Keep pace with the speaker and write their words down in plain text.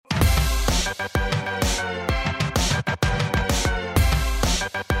Hey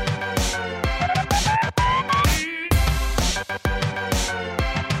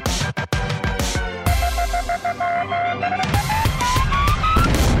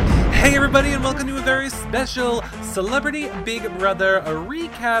everybody, and welcome to a very special Celebrity Big Brother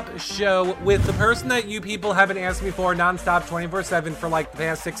recap show with the person that you people have been asking me for nonstop 24/7 for like the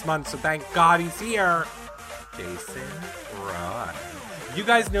past 6 months, so thank God he's here. Jason Ross. You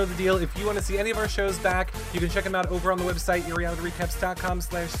guys know the deal. If you want to see any of our shows back, you can check them out over on the website,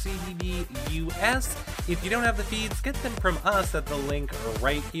 yourrealityrecaps.com/CBBUS. If you don't have the feeds, get them from us at the link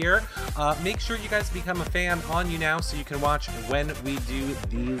right here. Make sure you guys become a fan on YouNow so you can watch when we do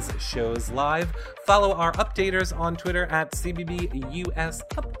these shows live. Follow our updaters on Twitter at CBBUS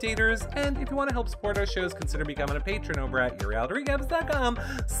Updaters. And if you want to help support our shows, consider becoming a patron over at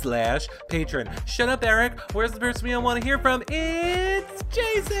yourrealityrecaps.com/patron. Shut up, Eric. Where's the person we all want to hear from? It's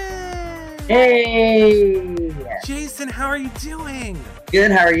Jason! Hey! Jason, how are you doing? Good,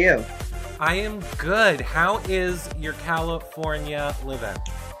 how are you? I am good. How is your California living?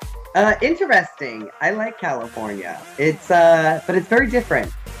 Interesting. I like California. But it's very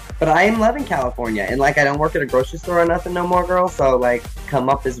different. But I am loving California. And, I don't work at a grocery store or nothing no more, girl. So, come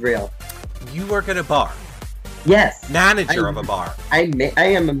up is real. You work at a bar? Yes. Manager of a bar? I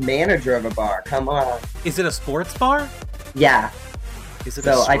am a manager of a bar. Come on. Is it a sports bar? Yeah. Is it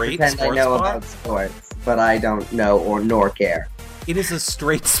so a straight I pretend sports I know bar? about sports, but I don't know nor care. It is a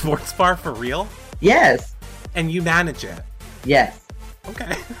straight sports bar for real? Yes. And you manage it? Yes.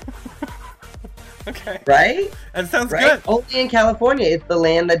 Okay. Okay. Right? That sounds right? good. Only in California. It's the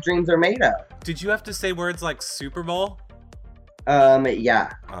land that dreams are made of. Did you have to say words like Super Bowl?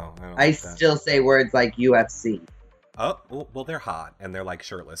 Yeah. Oh, I still say words like UFC. Oh, well, they're hot, and they're,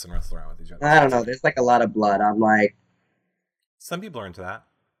 shirtless and wrestle around with each other. I don't know. There's, a lot of blood. I'm like... Some people are into that.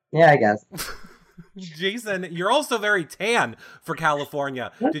 Yeah, I guess. Jason, you're also very tan for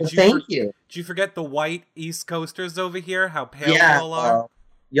California. Thank you. Did you forget the white East Coasters over here? How pale you all are?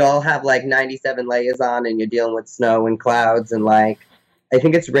 Y'all have 97 layers on, and you're dealing with snow and clouds, and I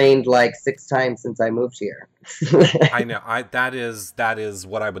think it's rained 6 times since I moved here. I know. That is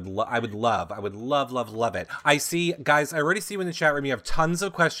what I would love. I would love it. I see, guys. I already see you in the chat room. You have tons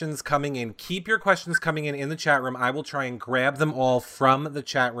of questions coming in. Keep your questions coming in the chat room. I will try and grab them all from the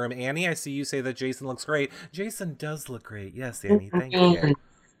chat room. Annie, I see you say that Jason looks great. Jason does look great. Yes, Annie. Thank you.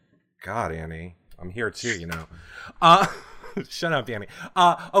 God, Annie, I'm here too. You know. Shut up, Danny.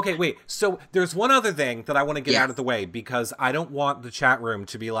 Okay, wait. So there's one other thing that I want to get out of the way because I don't want the chat room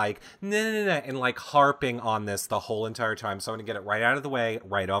to be no, and harping on this the whole entire time. So I want to get it right out of the way,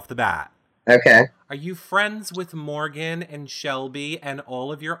 right off the bat. Okay. Are you friends with Morgan and Shelby and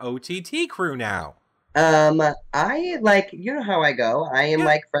all of your OTT crew now? I you know how I go. I am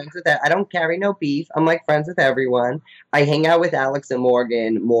friends with that. I don't carry no beef. I'm friends with everyone. I hang out with Alex and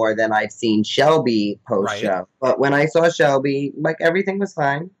Morgan more than I've seen Shelby post-show. Right. But when I saw Shelby, everything was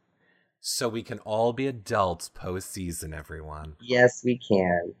fine. So we can all be adults post-season, everyone. Yes, we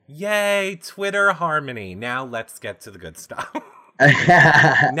can. Yay, Twitter harmony. Now let's get to the good stuff.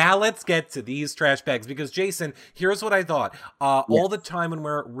 Now let's get to these trash bags because Jason, here's what I thought. All the time when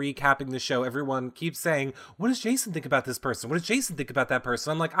we're recapping the show, everyone keeps saying, what does Jason think about this person? What does Jason think about that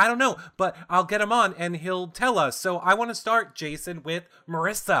person? I'm like, I don't know, but I'll get him on and he'll tell us. So I want to start, Jason, with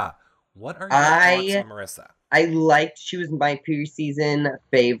Marissa. What are your thoughts on Marissa? She was my preseason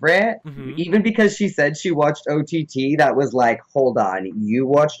favorite, even because she said she watched OTT. That was hold on, you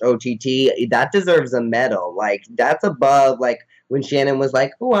watched OTT? That deserves a medal. That's above, when Shannon was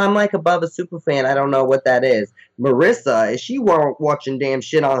oh, I'm above a super fan. I don't know what that is. Marissa, if she weren't watching damn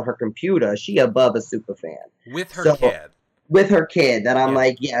shit on her computer, she above a super fan. With her kid. With her kid, that I'm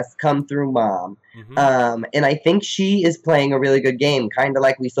yes, come through, mom. And I think she is playing a really good game, kind of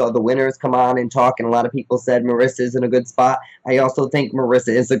like we saw the winners come on and talk, and a lot of people said Marissa is in a good spot. I also think Marissa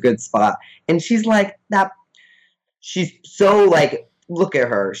is a good spot. And she's that. She's so, look at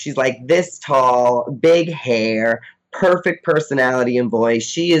her. She's this tall, big hair, perfect personality and voice.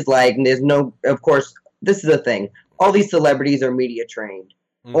 She is there's no, of course, this is the thing. All these celebrities are media trained.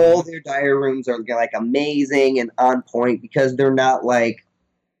 All their diary rooms are amazing and on point because they're not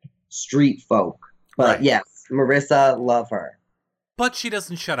street folk. But yes, Marissa, love her. But she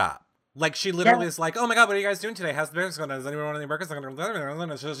doesn't shut up. She literally is oh my God, what are you guys doing today? How's the business going? Does anyone want any burgers? She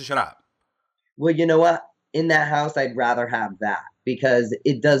doesn't shut up. Well, you know what? In that house, I'd rather have that because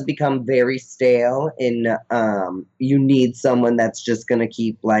it does become very stale and you need someone that's just going to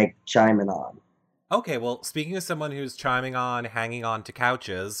keep chiming on. Okay, well, speaking of someone who's chiming on, hanging on to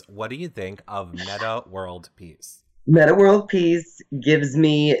couches, what do you think of Meta World Peace? Meta World Peace gives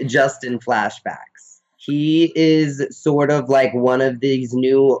me Justin flashbacks. He is sort of like one of these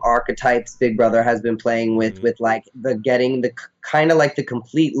new archetypes Big Brother has been playing with like the getting the kind of like the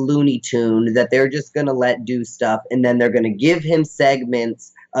complete Looney Tune that they're just gonna let do stuff, and then they're gonna give him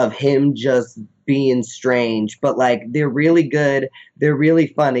segments of him just being strange, but like they're really good, they're really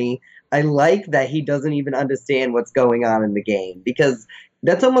funny. I like that he doesn't even understand what's going on in the game because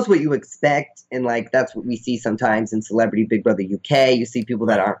that's almost what you expect, and like that's what we see sometimes in Celebrity Big Brother UK. You see people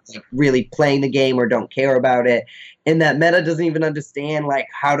that aren't like really playing the game or don't care about it, and that Meta doesn't even understand like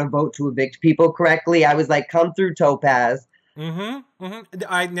how to vote to evict people correctly. I was like, come through, Topaz. Now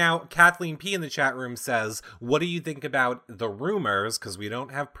Kathleen P in the chat room says, what do you think about the rumors, because we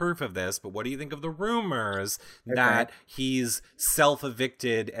don't have proof of this, but what do you think of the rumors that he's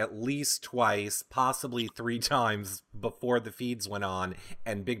self-evicted at least twice, possibly 3 times before the feeds went on,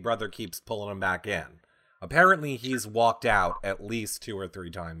 and Big Brother keeps pulling him back in? Apparently he's walked out at least 2 or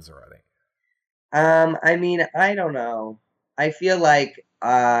 3 times already. I mean, I don't know. I feel like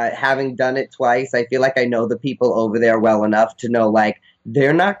having done it twice, I feel like I know the people over there well enough to know like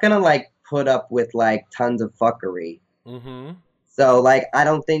they're not gonna like put up with like tons of fuckery. So like I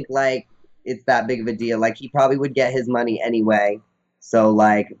don't think like it's that big of a deal. Like he probably would get his money anyway. So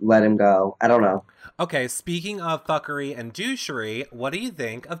like let him go. I don't know. Okay, speaking of fuckery and douchery, what do you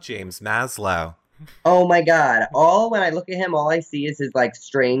think of James Maslow? Oh my god. When I look at him, all I see is his like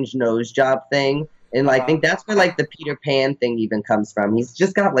strange nose job thing. And I think that's where like the Peter Pan thing even comes from. He's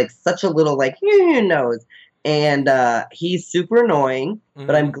just got like such a little like nose. And he's super annoying,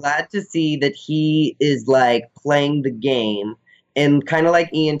 but I'm glad to see that he is like playing the game. And kind of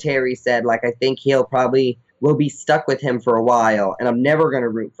like Ian Terry said, like I think will be stuck with him for a while, and I'm never gonna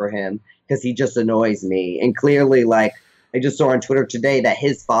root for him because he just annoys me. And clearly, like I just saw on Twitter today that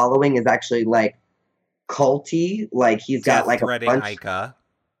his following is actually like culty. Like he's got like a bunch. Ica.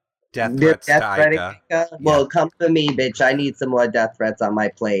 Death threats to Ica. Well, come to me, bitch. I need some more death threats on my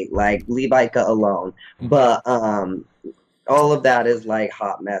plate. Like, leave Ica alone. But all of that is like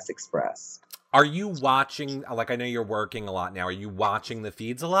Hot Mess Express. Are you watching, like I know you're working a lot now, are you watching the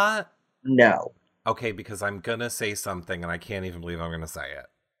feeds a lot? No. Okay, because I'm gonna say something and I can't even believe I'm gonna say it.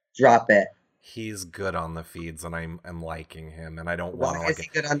 Drop it. He's good on the feeds and I'm liking him, and I don't want to like... Why is he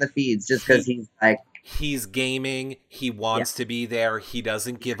good on the feeds? Just because he's like... He's gaming. He wants to be there. He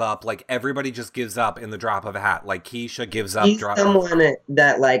doesn't give up. Like, everybody just gives up in the drop of a hat. Like, Keisha gives up. He's someone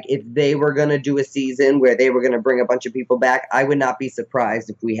that, like, if they were going to do a season where they were going to bring a bunch of people back, I would not be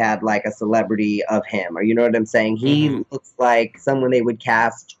surprised if we had, like, a celebrity of him. Or you know what I'm saying? He looks like someone they would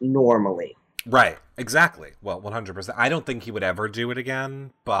cast normally. Right. Exactly. Well, 100%. I don't think he would ever do it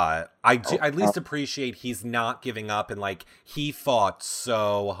again, but I do at least appreciate he's not giving up, and like he fought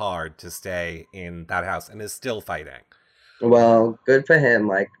so hard to stay in that house and is still fighting. Well, good for him.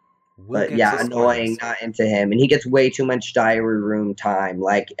 Like, but yeah, annoying, not into him, and he gets way too much diary room time.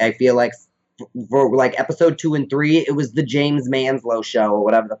 Like, I feel like for like episode 2 and 3, it was the James Manslow show or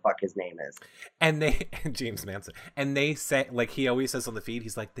whatever the fuck his name is. And James Manson, and they say, like he always says on the feed,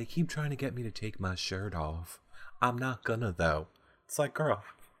 he's like, they keep trying to get me to take my shirt off. I'm not gonna though. It's like, girl,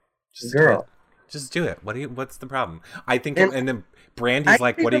 just do it. What's the problem? I think, and then Brandy's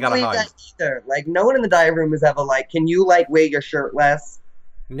like, what do you gotta hide? Like, no one in the diary room is ever like, can you like wear your shirt less?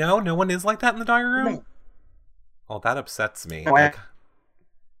 No one is like that in the diary room. No. Oh, that upsets me.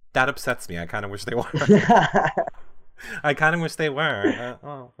 That upsets me. I kind of wish they were. I kind of wish they were.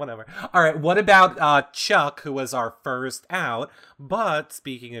 Whatever. All right. What about Chuck, who was our first out? But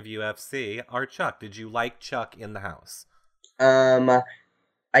speaking of UFC, our Chuck. Did you like Chuck in the house?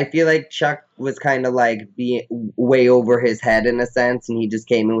 I feel like Chuck was kind of like being way over his head in a sense, and he just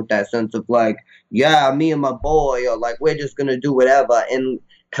came in with that sense of like, yeah, me and my boy, or like we're just gonna do whatever, and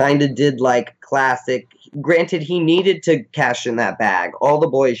kind of did like classic. Granted, he needed to cash in that bag. All the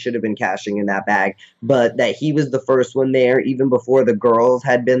boys should have been cashing in that bag, but that he was the first one there, even before the girls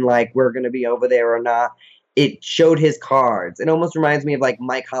had been like, we're gonna be over there or not. It showed his cards. It almost reminds me of like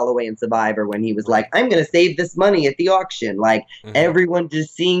Mike Holloway in Survivor when he was like, I'm going to save this money at the auction. Like everyone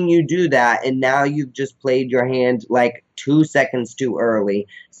just seeing you do that. And now you've just played your hand like 2 seconds too early.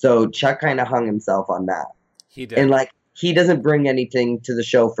 So Chuck kind of hung himself on that. He did. And like, he doesn't bring anything to the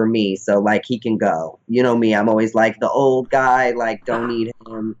show for me. So like he can go, you know me, I'm always like the old guy, like don't need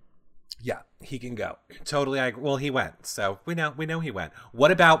him. Yeah. He can go. Totally. Well, he went. So we know he went. What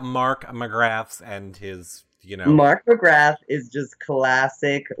about Mark McGrath's and his, Mark McGrath is just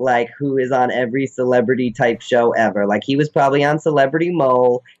classic, like, who is on every celebrity type show ever. Like, he was probably on Celebrity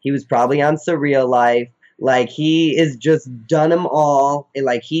Mole. He was probably on Surreal Life. Like, he is just done them all. And,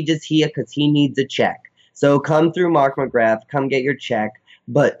 like, he just here because he needs a check. So come through Mark McGrath, come get your check.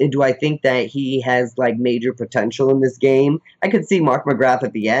 But do I think that he has like major potential in this game? I could see Mark McGrath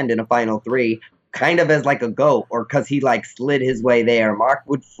at the end in a final three, kind of as like a goat, or because he like slid his way there. Mark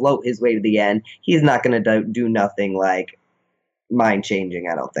would float his way to the end. He's not going to do nothing like mind changing,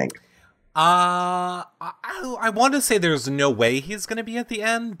 I don't think. I want to say there's no way he's going to be at the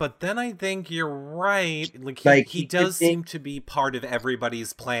end, but then I think you're right. Like he does seem to be part of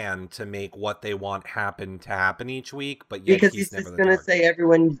everybody's plan to make what they want to happen each week, but yet because he's just going to say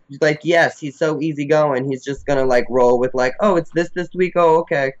everyone like, yes, he's so easygoing. He's just going to like roll with like, oh, it's this week. Oh,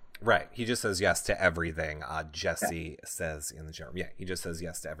 okay. Right. He just says yes to everything. Jesse says in the chat room. Yeah, he just says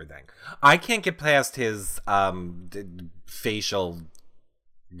yes to everything. I can't get past his facial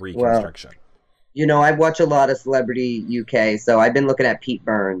reconstruction. Well, you know, I watch a lot of Celebrity UK, so I've been looking at Pete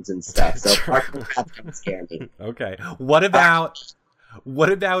Burns and stuff. So that's gonna scare me. Okay. What about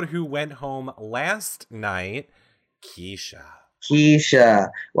who went home last night? Keisha.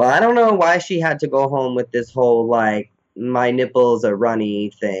 Well, I don't know why she had to go home with this whole like my nipples are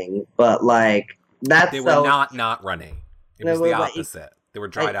runny thing, but like they were not runny. It was the opposite. They were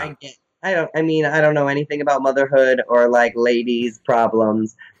dried out. I don't know anything about motherhood or like ladies'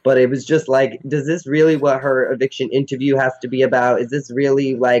 problems, but it was just like, does this really what her eviction interview has to be about? Is this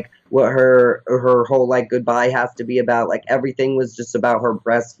really like what her whole like goodbye has to be about? Like everything was just about her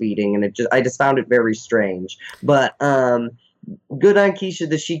breastfeeding, and I just found it very strange. But good on Keisha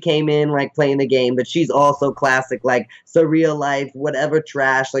that she came in like playing the game, but she's also classic like surreal life, whatever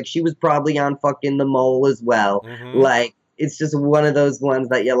trash. Like she was probably on fucking The Mole as well. Mm-hmm. Like. It's just one of those ones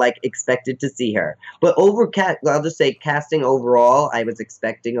that you like expected to see her. But I'll just say casting overall, I was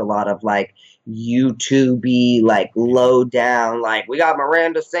expecting a lot of like YouTube-y, like low down, like we got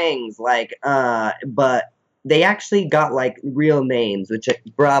Miranda Sings, like but they actually got like real names, which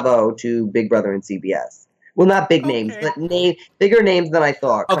bravo to Big Brother and CBS. Well, not big names, but bigger names than I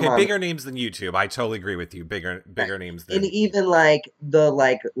thought. Okay, bigger names than YouTube. I totally agree with you. Bigger names than... And even like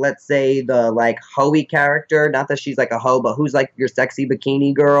let's say the like Hoey character, not that she's like a hoe, but who's like your sexy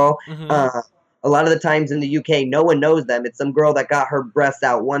bikini girl. Mm-hmm. A lot of the times in the UK, no one knows them. It's some girl that got her breasts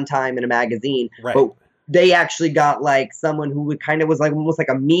out one time in a magazine. Right. But they actually got like someone who kind of was like almost like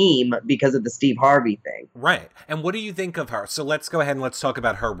a meme because of the Steve Harvey thing. Right. And what do you think of her? So let's go ahead and let's talk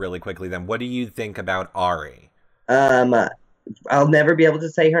about her really quickly then. What do you think about Ari? I'll never be able to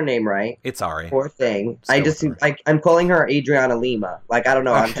say her name right. It's Ari. Poor thing. I'm calling her Adriana Lima. Like, I don't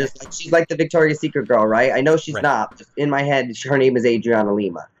know. Okay. I'm just like, she's like the Victoria's Secret girl, right? I know she's not. Just in my head, her name is Adriana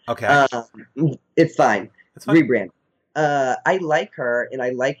Lima. Okay. It's fine. Rebrand. I like her, and I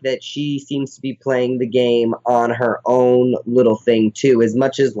like that she seems to be playing the game on her own little thing too. As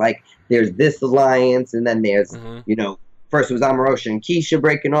much as like there's this alliance, and then there's you know, first it was Omarosa and Keisha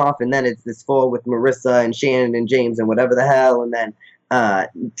breaking off, and then it's this fall with Marissa and Shannon and James and whatever the hell, and then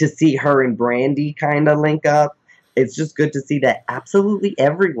to see her and Brandy kind of link up, it's just good to see that absolutely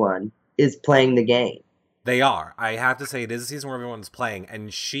everyone is playing the game. They are. I have to say, it is a season where everyone's playing,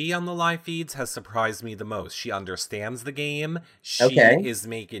 and she on the live feeds has surprised me the most. She understands the game. She is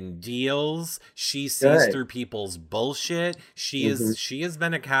making deals. She sees through people's bullshit. She has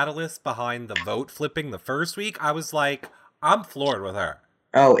been a catalyst behind the vote flipping the first week. I was like, I'm floored with her.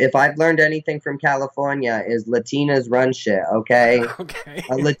 Oh, if I've learned anything from California is Latinas run shit, okay? Okay.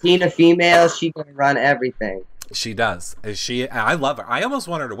 A Latina female, she can run everything. She does. I love her. I almost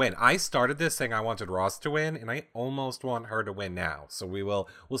want her to win. I started this saying I wanted Ross to win, and I almost want her to win now. So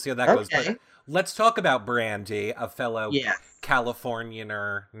we'll see how that goes. But let's talk about Brandy, a fellow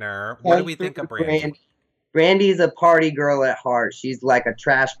Californianer. What do we think of Brandy? Brandy's a party girl at heart. She's like a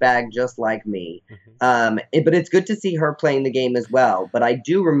trash bag just like me. But it's good to see her playing the game as well. But I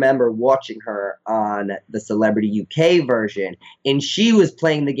do remember watching her on the Celebrity UK version, and she was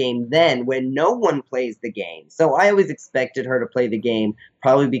playing the game then when no one plays the game. So I always expected her to play the game,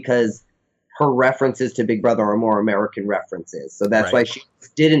 probably because her references to Big Brother are more American references. So that's why she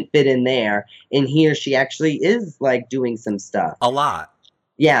didn't fit in there. And here she actually is like doing some stuff. A lot.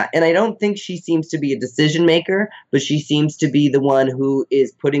 Yeah, and I don't think she seems to be a decision maker, but she seems to be the one who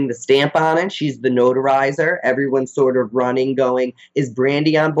is putting the stamp on it. She's the notarizer. Everyone's sort of running, going, is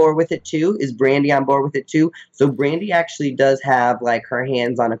Brandy on board with it too? Is Brandy on board with it too? So Brandy actually does have like her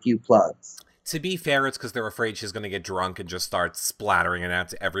hands on a few plugs. To be fair, it's because they're afraid she's going to get drunk and just start splattering it out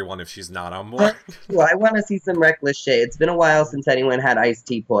to everyone if she's not on board. Well, I want to see some reckless shit. It's been a while since anyone had iced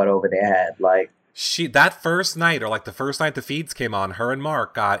tea poured over their head. Like, that first night, or like the first night the feeds came on, her and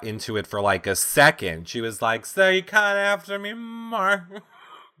Mark got into it for like a second. She was like, "So you cut after me, Mark?"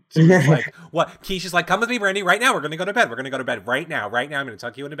 She was like, what? Keisha's like, come with me, Brandy, right now. We're going to go to bed. We're going to go to bed right now. Right now, I'm going to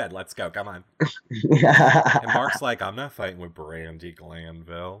tuck you into bed. Let's go. Come on. And Mark's like, I'm not fighting with Brandy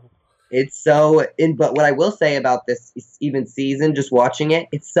Glanville. It's so, but what I will say about this even season, just watching it,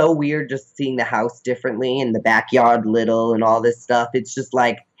 it's so weird just seeing the house differently and the backyard little and all this stuff. It's just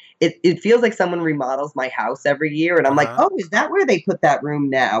like, it feels like someone remodels my house every year. And I'm like, oh, is that where they put that room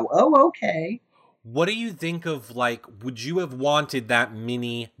now? Oh, okay. What do you think of, like, would you have wanted that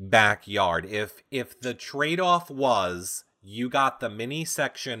mini backyard? If the trade-off was you got the mini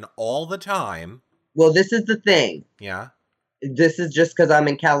section all the time. Well, this is the thing. Yeah. This is just because I'm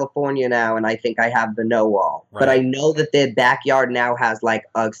in California now and I think I have the know-all. Right. But I know that their backyard now has, like,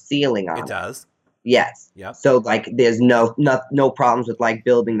 a ceiling on it. It does? Yes. Yep. So, like, there's no problems with, like,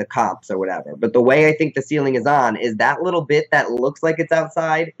 building the comps or whatever. But the way I think the ceiling is on is that little bit that looks like it's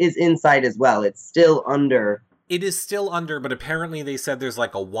outside is inside as well. It's still under. It is still under, but apparently they said there's,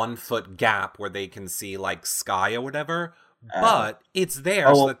 like, a 1-foot gap where they can see, like, sky or whatever. But it's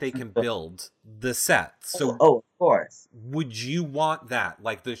there so that they can build the set. So, of course. Would you want that?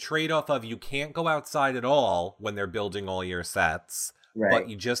 Like, the trade-off of you can't go outside at all when they're building all your sets. Right. But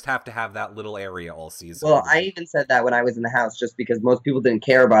you just have to have that little area all season. Well, I even said that when I was in the house, just because most people didn't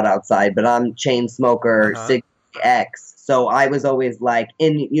care about outside, but I'm chain smoker 6X. So I was always like,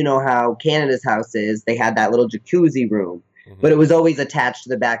 you know how Canada's house is, they had that little jacuzzi room, but it was always attached to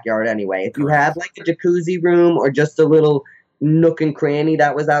the backyard anyway. If you had like a jacuzzi room or just a little nook and cranny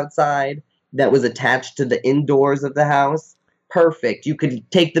that was outside, that was attached to the indoors of the house, perfect. You could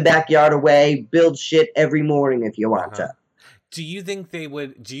take the backyard away, build shit every morning if you want to. Do you think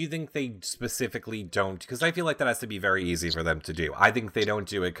they specifically don't? Because I feel like that has to be very easy for them to do. I think they don't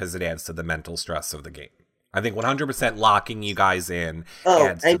do it because it adds to the mental stress of the game. I think 100% locking you guys in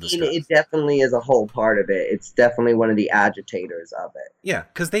adds to the stress. It definitely is a whole part of it. It's definitely one of the agitators of it. Yeah,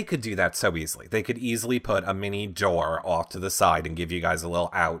 because they could do that so easily. They could easily put a mini door off to the side and give you guys a little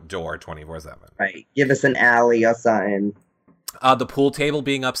outdoor 24/7. Right. Give us an alley or something. The pool table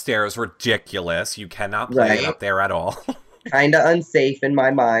being upstairs, ridiculous. You cannot play it up there at all. Kind of unsafe in my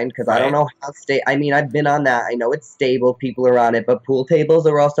mind because I don't know how I mean, I've been on that. I know it's stable. People are on it. But pool tables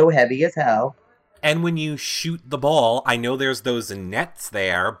are also heavy as hell. And when you shoot the ball, I know there's those nets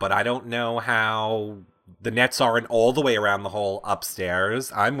there, but I don't know how the nets aren't all the way around the hole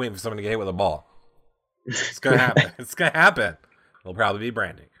upstairs. I'm waiting for someone to get hit with a ball. It's going to happen. It's going to happen. It'll probably be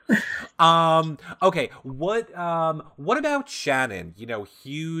Brandy. Okay, what about Shannon? You know,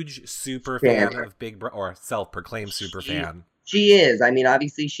 huge super fan of Big Brother, or self-proclaimed super fan. She is. I mean,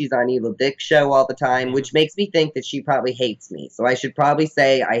 obviously she's on Evil Dick's show all the time, which makes me think that she probably hates me. So I should probably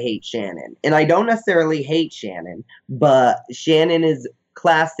say I hate Shannon. And I don't necessarily hate Shannon, but Shannon is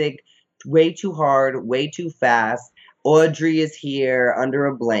classic, way too hard, way too fast. Audrey is here under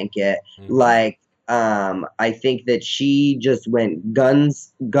a blanket. Like, I think that she just went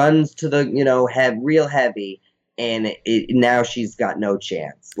guns to the, real heavy, and now she's got no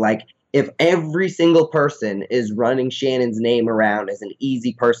chance. Like, if every single person is running Shannon's name around as an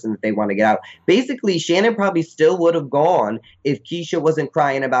easy person that they want to get out, basically Shannon probably still would have gone if Keisha wasn't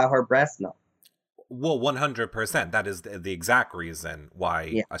crying about her breast milk. Well, 100%. That is the exact reason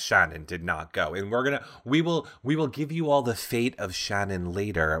why Shannon did not go. And we will give you all the fate of Shannon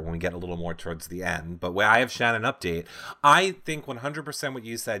later when we get a little more towards the end. But where I have Shannon update, I think 100% what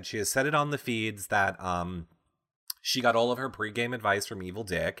you said. She has said it on the feeds that she got all of her pregame advice from Evil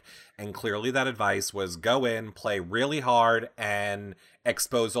Dick, and clearly that advice was go in, play really hard, and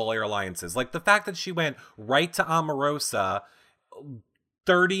expose all your alliances. Like the fact that she went right to Omarosa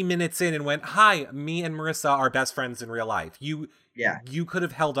 30 minutes in and went, hi, me and Marissa are best friends in real life. You could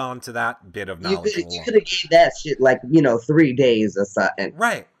have held on to that bit of knowledge. You could have gave that shit 3 days or something.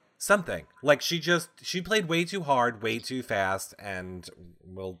 Right. Something. Like she played way too hard, way too fast, and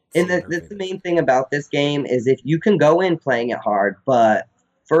that's the main thing about this game is if you can go in playing it hard, but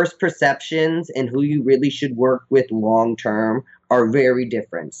first perceptions and who you really should work with long term are very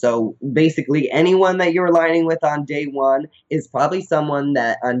different. So basically anyone that you're aligning with on day 1 is probably someone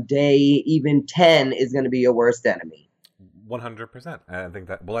that on day even 10 is going to be your worst enemy. 100%. I think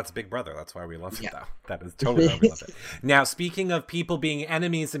that's Big Brother. That's why we love it, though. That is totally why we love it. Now, speaking of people being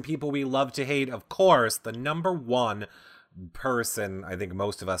enemies and people we love to hate, of course, the number one person I think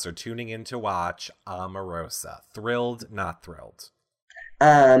most of us are tuning in to watch, Omarosa. Thrilled, not thrilled.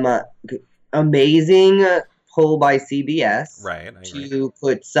 Amazing pull by CBS. Right. To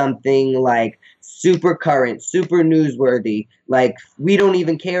put something like super current, super newsworthy. Like, we don't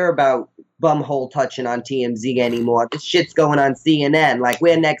even care about bumhole touching on TMZ anymore. This shit's going on CNN. Like,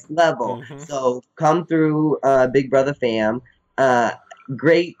 we're next level. So come through, Big Brother fam.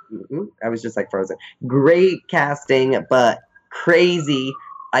 great. I was just like frozen. Great casting, but crazy.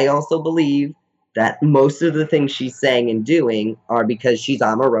 I also believe that most of the things she's saying and doing are because she's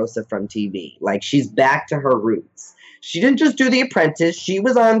Omarosa from TV. Like, she's back to her roots. She didn't just do The Apprentice. She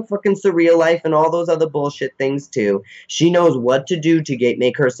was on fucking Surreal Life and all those other bullshit things too. She knows what to do to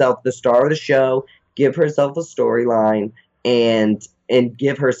make herself the star of the show, give herself a storyline, and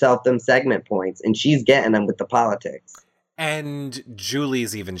give herself them segment points. And she's getting them with the politics. And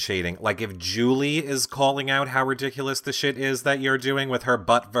Julie's even shading. Like, if Julie is calling out how ridiculous the shit is that you're doing with her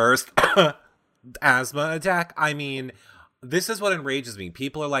butt-versed asthma attack, I mean, this is what enrages me.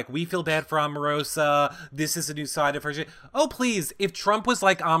 People are like, we feel bad for Omarosa. This is a new side of her shit. Oh, please. If Trump was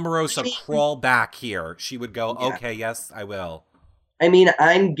like, Omarosa, crawl back here, she would go, okay, yes, I will. I mean,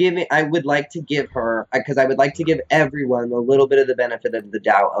 I would like to give her, because I would like to give everyone a little bit of the benefit of the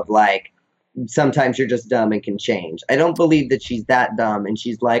doubt of, like, sometimes you're just dumb and can change. I don't believe that she's that dumb and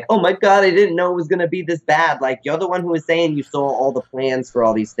she's like, oh my God, I didn't know it was going to be this bad. Like, you're the one who was saying you saw all the plans for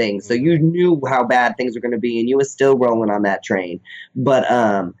all these things. So you knew how bad things were going to be and you were still rolling on that train. But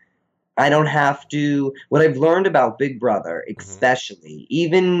I don't have to. What I've learned about Big Brother, especially,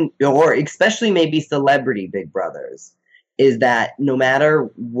 especially maybe celebrity Big Brothers, is that no matter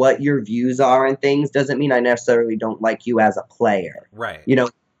what your views are and things, doesn't mean I necessarily don't like you as a player. Right. You know,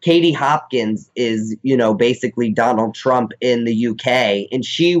 Katie Hopkins is, basically Donald Trump in the UK, and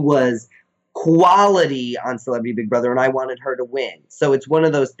she was quality on Celebrity Big Brother, and I wanted her to win. So it's one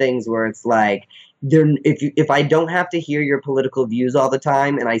of those things where it's like, if I don't have to hear your political views all the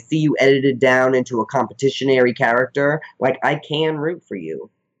time, and I see you edited down into a competitionary character, like, I can root for you.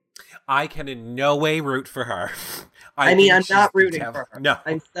 I can in no way root for her. I mean, I'm not rooting for her. No.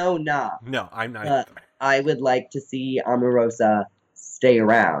 I'm so not. No, I'm not. I would like to see Omarosa stay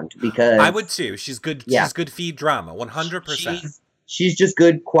around, because I would too. She's good. Yeah. She's good feed drama, 100%. She's just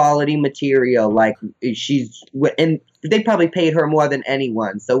good quality material. Like, and they probably paid her more than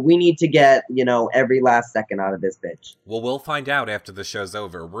anyone. So we need to get every last second out of this bitch. Well, we'll find out after the show's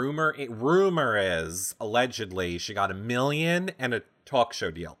over. Rumor is allegedly she got $1 million and a talk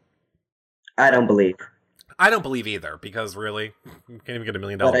show deal. I don't believe. I don't believe either, because really, you can't even get $1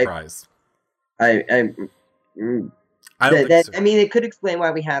 million prize. I don't think so. I mean, it could explain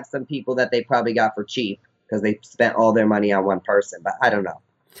why we have some people that they probably got for cheap, because they spent all their money on one person, but I don't know.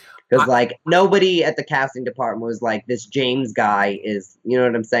 Because, like, nobody at the casting department was like, this James guy is, you know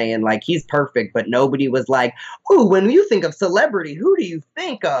what I'm saying? Like, he's perfect, but nobody was like, ooh, when you think of celebrity, who do you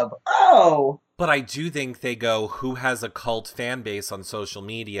think of? Oh! But I do think they go, who has a cult fan base on social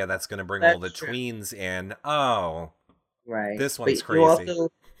media that's going to bring all the tweens in? Oh. Right. This one's crazy. Also,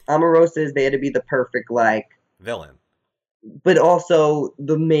 Omarosa is there to be the perfect, like, villain. But also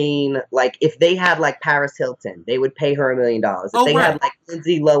the main, like, if they had, like, Paris Hilton, they would pay her $1 million. If they had, like,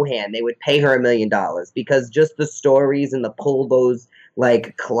 Lindsay Lohan, they would pay her $1 million, because just the stories and the pull those,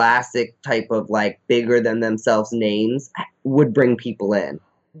 like, classic type of, like, bigger than themselves names would bring people in.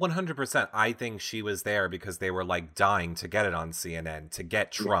 100%. I think she was there because they were, like, dying to get it on CNN, to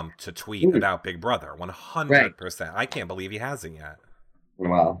get Trump to tweet about Big Brother. 100%. Right. I can't believe he hasn't yet.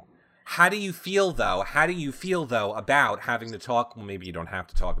 Wow. How do you feel, though? About having to talk? Well, maybe you don't have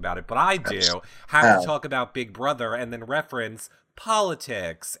to talk about it, but I do. Have to talk about Big Brother and then reference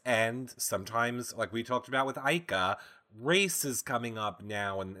politics. And sometimes, like we talked about with Ica, race is coming up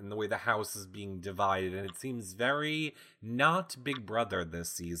now, and the way the house is being divided. And it seems very not Big Brother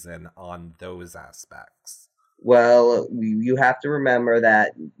this season on those aspects. Well, you have to remember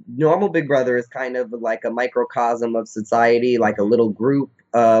that normal Big Brother is kind of like a microcosm of society, like a little group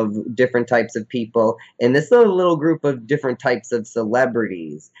of different types of people. And this is a little group of different types of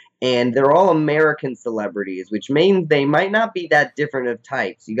celebrities. And they're all American celebrities, which means they might not be that different of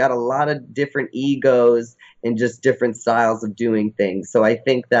types. You got a lot of different egos and just different styles of doing things. So I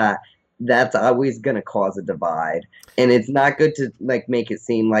think that that's always going to cause a divide. And it's not good to, like, make it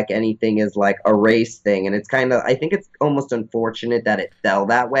seem like anything is, like, a race thing. And it's kind of, I think it's almost unfortunate that it fell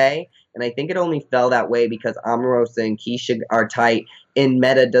that way. And I think it only fell that way because Omarosa and Keisha are tight, and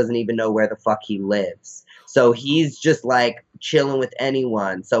Meta doesn't even know where the fuck he lives. So he's just, like, chilling with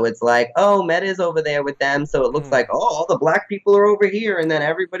anyone. So it's like, oh, Meta's over there with them. So it looks like, oh, all the black people are over here, and then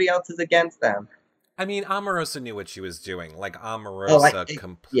everybody else is against them. I mean, Omarosa knew what she was doing. Like, Omarosa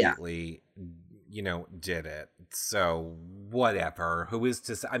completely, did it. So, whatever. Who is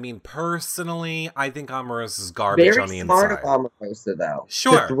to say? I mean, personally, I think Omarosa's garbage on the inside. Very smart of Omarosa, though.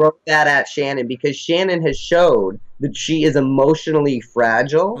 Sure. To throw that at Shannon, because Shannon has showed that she is emotionally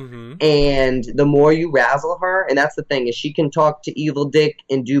fragile, and the more you razzle her, and that's the thing, is she can talk to Evil Dick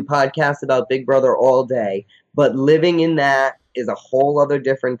and do podcasts about Big Brother all day, but living in that is a whole other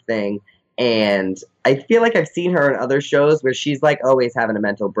different thing. And I feel like I've seen her in other shows where she's like always having a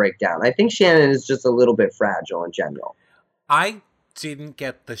mental breakdown. I think Shannon is just a little bit fragile in general. I didn't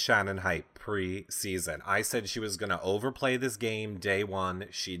get the Shannon hype pre-season. I said she was going to overplay this game day one.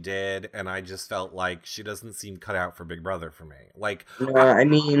 She did, and I just felt like she doesn't seem cut out for Big Brother for me. Like, I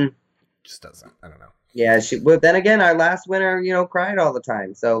mean, just doesn't. I don't know. Yeah, but then again, our last winner, cried all the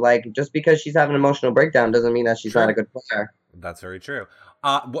time. So, like, just because she's having an emotional breakdown doesn't mean that she's not a good player. That's very true.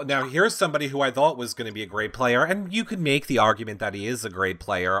 Well, now, here's somebody who I thought was going to be a great player, and you could make the argument that he is a great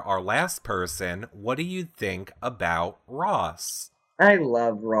player. Our last person, what do you think about Ross? I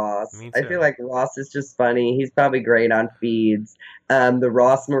love Ross. I feel like Ross is just funny. He's probably great on feeds. The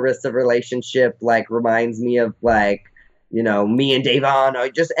Ross-Marissa relationship, like, reminds me of, like, me and Davon, or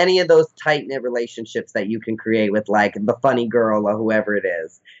just any of those tight-knit relationships that you can create with, like, the funny girl or whoever it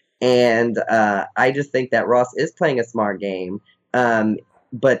is. And I just think that Ross is playing a smart game.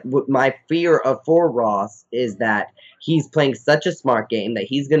 But my fear for Ross is that he's playing such a smart game that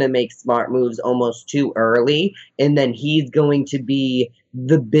he's going to make smart moves almost too early, and then he's going to be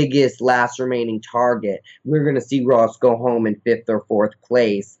the biggest last remaining target. We're going to see Ross go home in 5th or 4th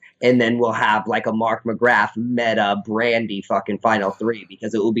place, and then we'll have like a Mark McGrath meta Brandy fucking final 3,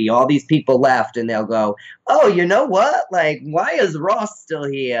 because it will be all these people left, and they'll go, oh, you know what? Like, why is Ross still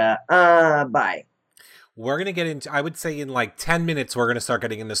here? Bye. We're going to get into, I would say in like 10 minutes, we're going to start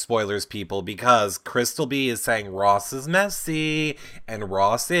getting into spoilers, people, because Crystal B is saying Ross is messy, and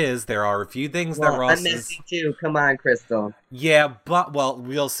Ross is. There are a few things that Ross I'm messy too. Come on, Crystal. Yeah, but, well,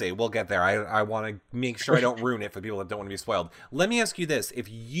 we'll see. We'll get there. I want to make sure I don't ruin it for people that don't want to be spoiled. Let me ask you this. If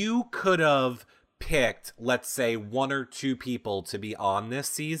you could have picked, let's say, 1 or 2 people to be on this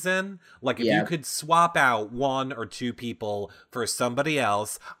season, like if you could swap out 1 or 2 people for somebody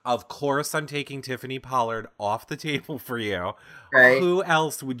else, of course I'm taking Tiffany Pollard off the table for you. Right. Who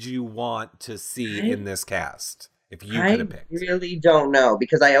else would you want to see in this cast if you could have picked? I really don't know,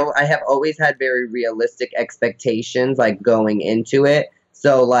 because I have always had very realistic expectations, like, going into it.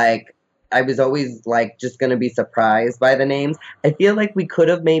 So, like, I was always, like, just going to be surprised by the names. I feel like we could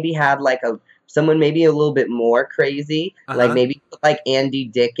have maybe had, like, someone maybe a little bit more crazy, like maybe like Andy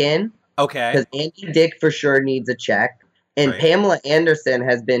Dick in. Okay. Because Andy Dick for sure needs a check. And Pamela Anderson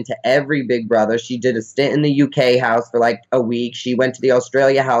has been to every Big Brother. She did a stint in the UK house for like a week. She went to the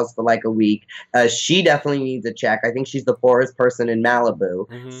Australia house for like a week. She definitely needs a check. I think she's the poorest person in Malibu.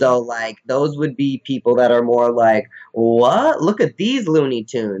 Mm-hmm. So like those would be people that are more like, what? Look at these Looney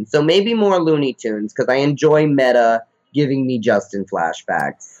Tunes. So maybe more Looney Tunes, because I enjoy meta giving me Justin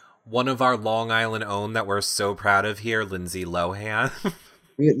flashbacks. One of our Long Island own that we're so proud of here, Lindsay Lohan.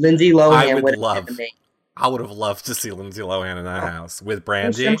 Lindsay Lohan I would have loved to see Lindsay Lohan in that house with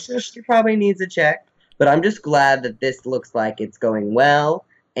Brandy. I'm sure she probably needs a check, but I'm just glad that this looks like it's going well,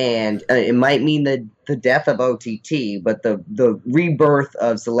 and it might mean the death of OTT, but the rebirth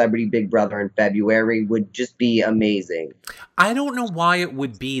of Celebrity Big Brother in February would just be amazing. I don't know why it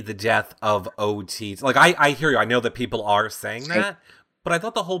would be the death of OTT. Like, I hear you. I know that people are saying that. But I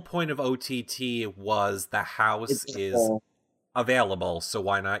thought the whole point of OTT was the house is available, so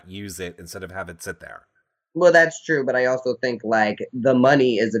why not use it instead of have it sit there? Well, that's true, but I also think, like, the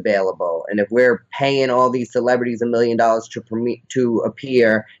money is available, and if we're paying all these celebrities $1 million to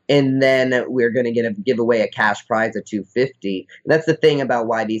appear, and then we're going to give away a cash prize of $250, and that's the thing about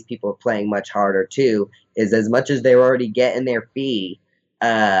why these people are playing much harder, too, is as much as they're already getting their fee,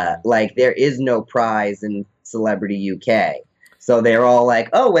 like, there is no prize in Celebrity UK. So they're all like,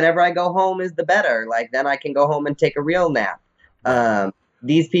 oh, whenever I go home is the better. Like, then I can go home and take a real nap.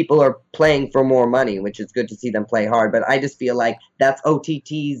 These people are playing for more money, which is good to see them play hard. But I just feel like that's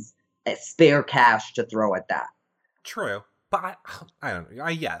OTT's spare cash to throw at that. True. But I don't know.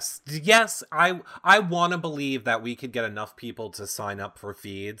 Yes, I want to believe that we could get enough people to sign up for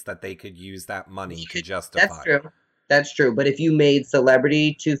feeds that they could use that money to justify. That's true. That's true, but if you made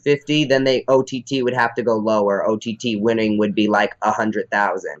Celebrity $250, then OTT would have to go lower. OTT winning would be like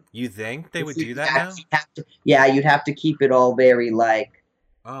 100,000. You think they would do that now? You'd have to keep it all very like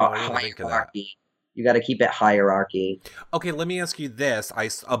hierarchy. You got to keep it hierarchy. Okay, let me ask you this.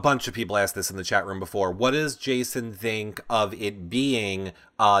 A bunch of people asked this in the chat room before. What does Jason think of it being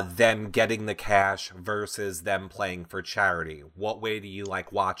them getting the cash versus them playing for charity? What way do you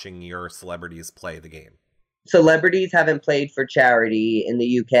like watching your celebrities play the game? Celebrities haven't played for charity in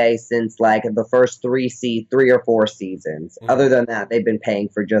the UK since like the first 3 or 4 seasons. Mm-hmm. Other than that, they've been paying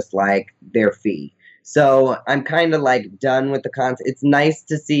for just like their fee. So I'm kind of like done with the concept. It's nice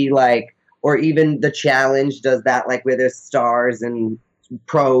to see like, or even the challenge does that, like where there's stars and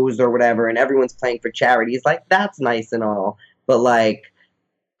pros or whatever, and everyone's playing for charity. It's like, that's nice and all. but like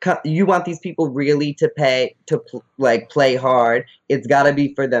you want these people really to play hard. It's got to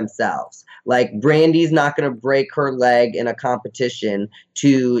be for themselves. Like Brandy's not going to break her leg in a competition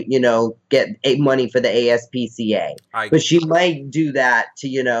to, get money for the ASPCA. But she might do that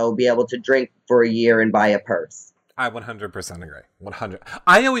to, be able to drink for a year and buy a purse. I 100% agree. 100.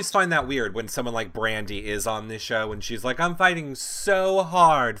 I always find that weird when someone like Brandy is on this show and she's like, I'm fighting so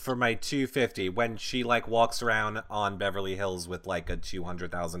hard for my $250 when she like walks around on Beverly Hills with like a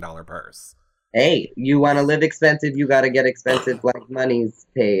 $200,000 purse. Hey, you want to live expensive, you got to get expensive like money's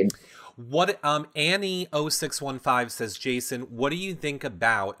paid. What Annie0615 says, Jason, what do you think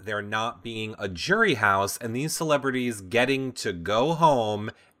about there not being a jury house and these celebrities getting to go home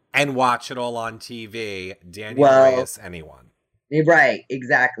and watch it all on TV? Daniel Reyes, anyone. Right,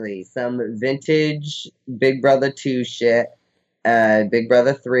 exactly. Some vintage Big Brother 2 shit, Big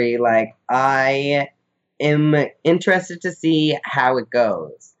Brother 3. Like, I am interested to see how it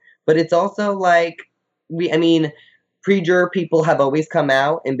goes. But it's also like, pre-juror people have always come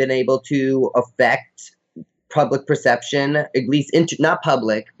out and been able to affect public perception, at least not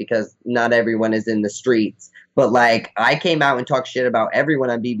public, because not everyone is in the streets. But, like, I came out and talked shit about everyone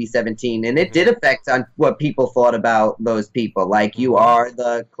on BB17, and it did affect on what people thought about those people. Like, you are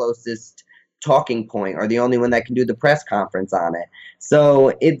the closest talking point or the only one that can do the press conference on it.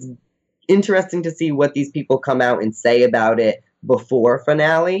 So it's interesting to see what these people come out and say about it before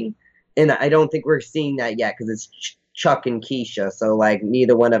finale. And I don't think we're seeing that yet because it's Chuck and Keisha. So, like,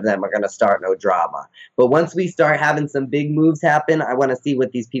 neither one of them are going to start no drama. But once we start having some big moves happen, I want to see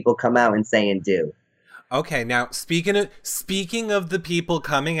what these people come out and say and do. Okay, now speaking of the people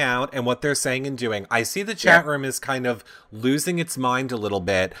coming out and what they're saying and doing, I see the chat room is kind of losing its mind a little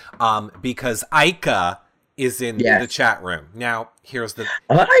bit because Ica is in the chat room. Now, here's the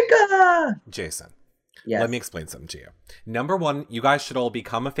Ica! Jason. Yes. Let me explain something to you. Number one, you guys should all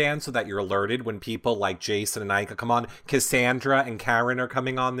become a fan so that you're alerted when people like Jason and Ica come on. Cassandra and Karen are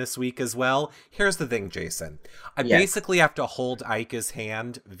coming on this week as well. Here's the thing, Jason. I basically have to hold Ica's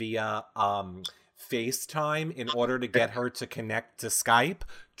hand via FaceTime in order to get her to connect to Skype.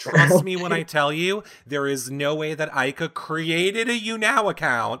 Trust me when I tell you, there is no way that Ica created a YouNow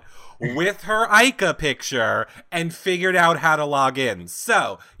account with her Ica picture and figured out how to log in.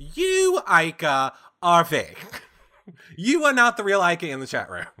 So, you, Ica, are fake. You are not the real Ica in the chat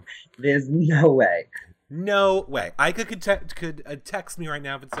room. There's no way. No way. Ica could text me right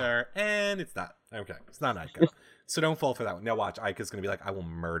now if it's her, and it's not. Okay, it's not Ica. So don't fall for that one. Now watch, Ica's going to be like, I will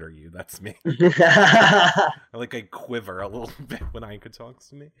murder you. That's me. Like I quiver a little bit when Ica talks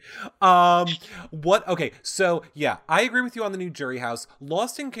to me. Okay, so yeah, I agree with you on the new jury house.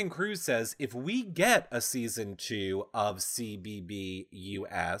 Lost in Cruz says, if we get a season 2 of CBB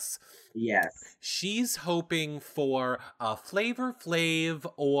US, yes, she's hoping for a Flavor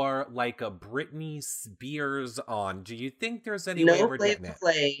Flav or like a Britney Spears on. Do you think there's any way we're getting it?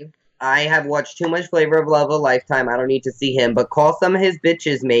 Flav. I have watched too much Flavor of Love a lifetime. I don't need to see him. But call some of his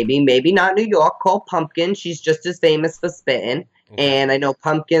bitches, maybe. Maybe not New York. Call Pumpkin. She's just as famous for spitting. Okay. And I know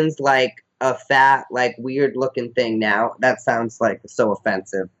Pumpkin's like a fat, like weird-looking thing now. That sounds like so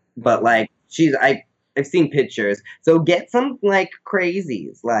offensive. But like I've seen pictures. So get some like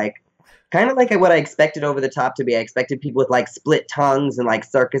crazies. Like kind of like what I expected Over the Top to be. I expected people with like split tongues and like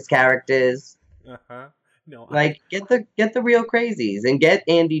circus characters. Uh-huh. No, get the real crazies and get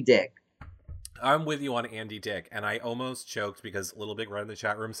Andy Dick. I'm with you on Andy Dick, and I almost choked because Little Big Red in the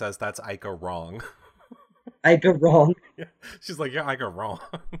chat room says that's Ica wrong. Ica wrong? Yeah. She's like, yeah, Ica wrong.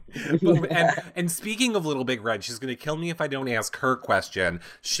 and speaking of Little Big Red, she's going to kill me if I don't ask her question.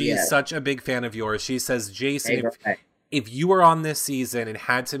 She's such a big fan of yours. She says, Jason, if you were on this season and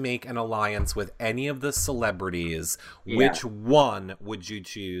had to make an alliance with any of the celebrities, which one would you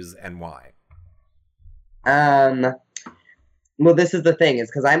choose and why? Well, this is the thing, is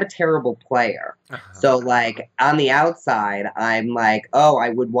because I'm a terrible player. So, like, on the outside, I'm like, oh, I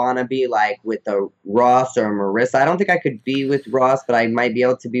would want to be, like, with a Ross or Marissa. I don't think I could be with Ross, but I might be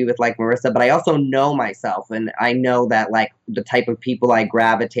able to be with, like, Marissa. But I also know myself, and I know that, like, the type of people I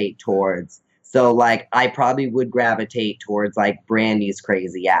gravitate towards. So, like, I probably would gravitate towards, like, Brandy's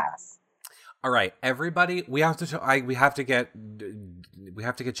crazy ass. All right, everybody, we have to get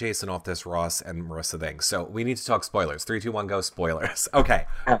Jason off this Ross and Marissa thing. So we need to talk spoilers. 3, 2, 1, go spoilers. Okay,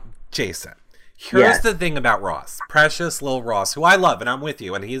 Jason. Here's the thing about Ross, precious little Ross, who I love, and I'm with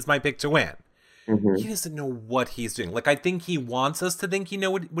you, and he's my pick to win. Mm-hmm. He doesn't know what he's doing. Like, I think he wants us to think he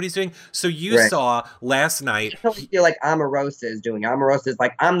know what he's doing. So you Right. saw last night. I totally feel like Omarosa is doing. Omarosa is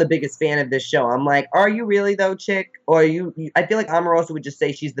like, I'm the biggest fan of this show. I'm like, are you really though, chick? Or I feel like Omarosa would just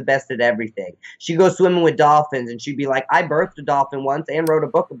say she's the best at everything. She goes swimming with dolphins and she'd be like, I birthed a dolphin once and wrote a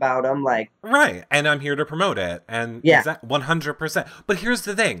book about him. Like, Right, and I'm here to promote it, and yeah, 100%. But here's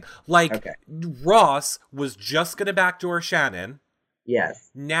the thing, like, okay, Ross was just gonna backdoor Shannon. yes,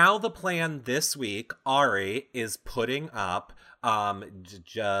 Now the plan this week, Ari is putting up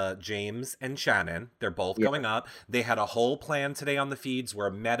James and Shannon. They're both yeah, going up. They had a whole plan today on the feeds where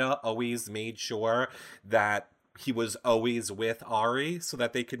Meta always made sure that he was always with Ari so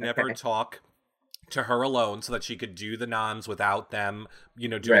that they could never okay, talk to her alone, so that she could do the noms without them,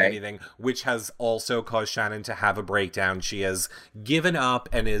 doing right. anything, which has also caused Shannon to have a breakdown. She has given up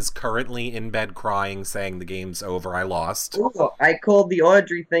and is currently in bed crying, saying the game's over, I lost. Ooh, I called the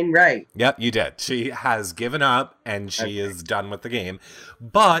Audrey thing right. Yep, you did. She has given up and she is done with the game.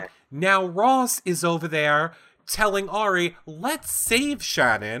 But now Ross is over there telling Ari, let's save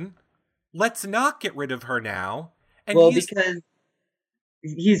Shannon. Let's not get rid of her now. And Well, because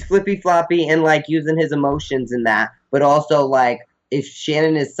he's flippy floppy and like using his emotions in that, but also like if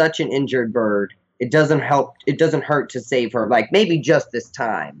Shannon is such an injured bird, it doesn't help. It doesn't hurt to save her. Like maybe just this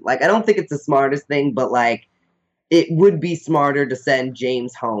time. Like I don't think it's the smartest thing, but like it would be smarter to send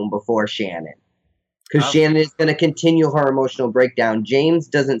James home before Shannon. Because Shannon is going to continue her emotional breakdown. James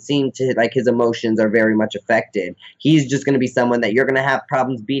doesn't seem to, like, his emotions are very much affected. He's just going to be someone that you're going to have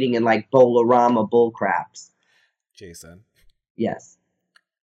problems beating in, like, Bolorama bullcraps. Jason. Yes.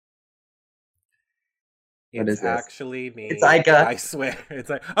 What It's is this? actually me. It's Ika. I swear. It's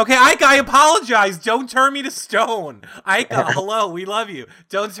like, okay, Ika, I apologize. Don't turn me to stone. Ika, hello, we love you.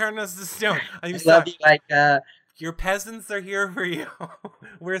 Don't turn us to stone. I love you, Ika. Your peasants are here for you.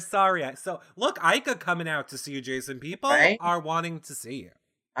 We're sorry. So, look, Ika coming out to see you, Jason. People are wanting to see you.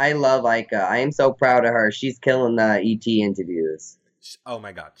 I love Ika. I am so proud of her. She's killing the ET interviews. Oh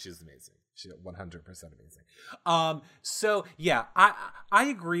my God, she's amazing. She's 100% amazing. So yeah, I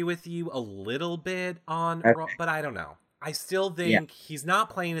agree with you a little bit on, but I don't know. I still think he's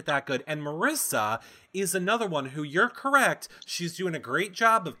not playing it that good. And Marissa is another one who, you're correct, she's doing a great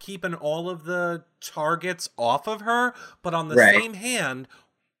job of keeping all of the targets off of her. But on the same hand,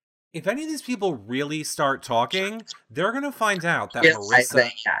 if any of these people really start talking, they're going to find out that Marissa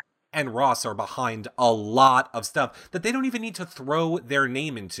and Ross are behind a lot of stuff that they don't even need to throw their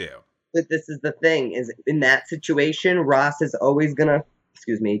name into. But this is the thing, is in that situation, Ross is always going to,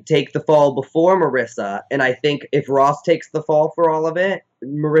 take the fall before Marissa. And I think if Ross takes the fall for all of it,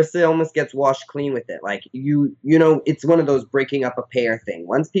 Marissa almost gets washed clean with it. Like, you know, it's one of those breaking up a pair thing.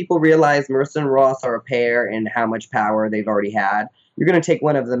 Once people realize Marissa and Ross are a pair and how much power they've already had, you're going to take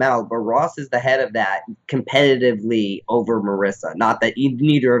one of them out. But Ross is the head of that competitively over Marissa. Not that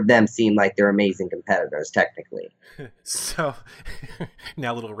neither of them seem like they're amazing competitors, technically. So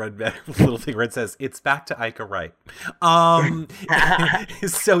now little thing red says, it's back to Ika Wright.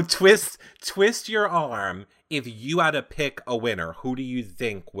 So twist your arm. If you had to pick a winner, who do you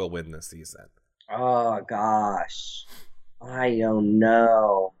think will win this season? Oh, gosh. I don't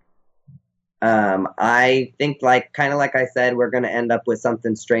know. I think, kind of like I said, we're going to end up with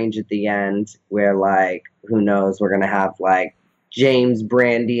something strange at the end where, who knows, we're going to have, James,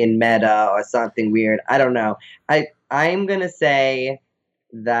 Brandy, and Meta or something weird. I don't know. I'm going to say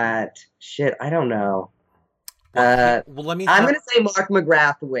that, I don't know. Well, I'm going to say Mark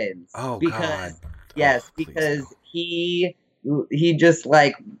McGrath wins. Oh, because, God. Yes, because he just,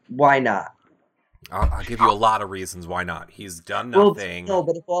 why not? I'll give you a lot of reasons why not. He's done nothing. Well, no,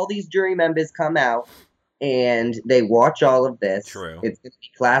 but if all these jury members come out and they watch all of this, it's going to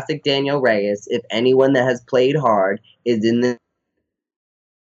be classic Danielle Reyes. If anyone that has played hard is in the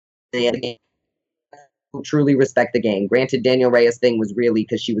game, who truly respect the game. Granted, Danielle Reyes' thing was really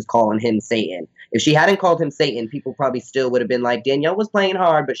because she was calling him Satan. If she hadn't called him Satan, people probably still would have been like, Danielle was playing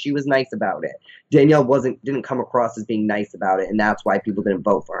hard, but she was nice about it. Danielle didn't come across as being nice about it, and that's why people didn't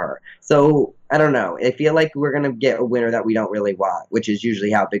vote for her. So, I don't know. I feel like we're going to get a winner that we don't really want, which is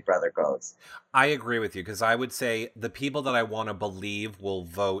usually how Big Brother goes. I agree with you, because I would say the people that I want to believe will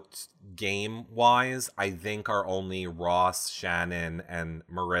vote game-wise, I think are only Ross, Shannon, and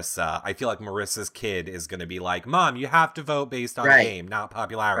Marissa. I feel like Marissa's kid is going to be like, Mom, you have to vote based on game, not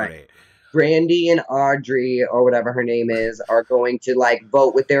popularity. Right. Brandy and Audrey, or whatever her name is, are going to,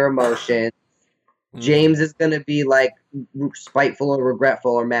 vote with their emotions. James is going to be, spiteful or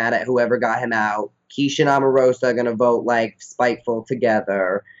regretful or mad at whoever got him out. Keisha and Omarosa are going to vote, spiteful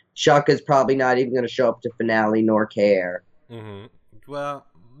together. Chuck is probably not even going to show up to finale nor care. Well,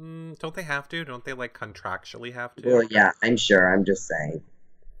 Don't they have to? Don't they like contractually have to? Well, yeah, I'm sure. I'm just saying.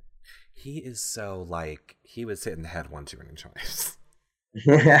 He is so like he was hitting the head one too many times.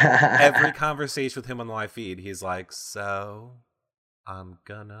 Every conversation with him on the live feed, he's like, "So, I'm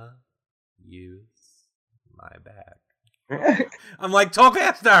gonna use my bag." I'm like, "Talk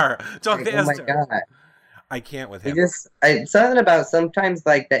faster! Talk faster!" Oh my God. I can't with him. Something about sometimes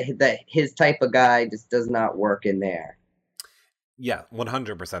like that his type of guy just does not work in there. Yeah,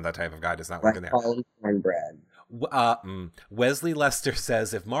 100% that type of guy does not work in there. Like cornbread. Wesley Lester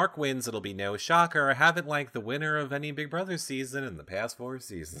says, if Mark wins, it'll be no shocker. I haven't liked the winner of any Big Brother season in the past 4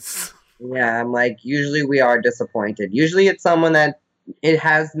 seasons. Yeah, I'm like, usually we are disappointed. Usually it's someone that it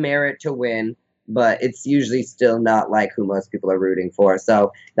has merit to win, but it's usually still not like who most people are rooting for.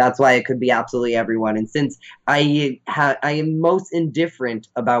 So that's why it could be absolutely everyone. And since I am most indifferent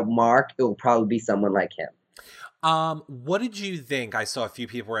about Mark, it will probably be someone like him. What did you think? I saw a few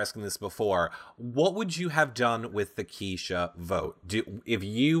people were asking this before. What would you have done with the Keisha vote? If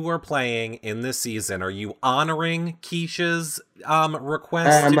you were playing in this season, are you honoring Keisha's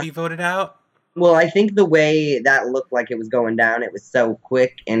request to be voted out? Well, I think the way that looked like it was going down, it was so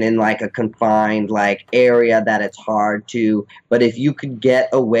quick and in like a confined like area that it's hard to. But if you could get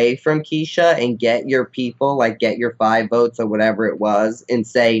away from Keisha and get your people, like get your 5 votes or whatever it was, and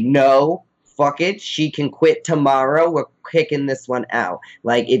say no. Fuck it, she can quit tomorrow. We're kicking this one out.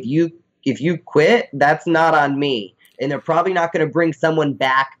 Like if you quit, that's not on me. And they're probably not going to bring someone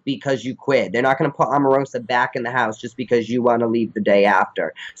back because you quit. They're not going to put Omarosa back in the house just because you want to leave the day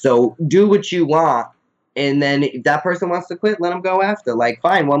after. So do what you want, and then if that person wants to quit, let them go after. Like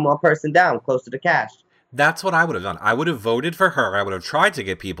fine, one more person down, closer to cash. That's what I would have done. I would have voted for her. I would have tried to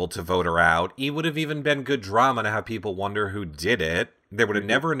get people to vote her out. It would have even been good drama to have people wonder who did it. They would have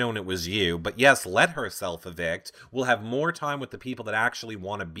never known it was you. But yes, let her self-evict. We'll have more time with the people that actually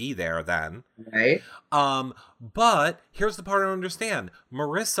want to be there then. Right. But here's the part I don't understand.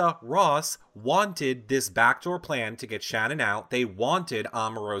 Marissa Ross wanted this backdoor plan to get Shannon out. They wanted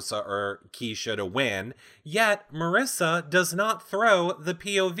Omarosa or Keisha to win. Yet Marissa does not throw the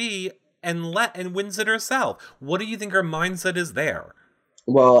POV and wins it herself. What do you think her mindset is there?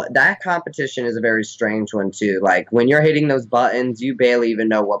 Well, that competition is a very strange one too. Like when you're hitting those buttons, you barely even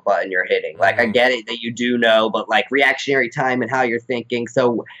know what button you're hitting. Like I get it that you do know, but like reactionary time and how you're thinking.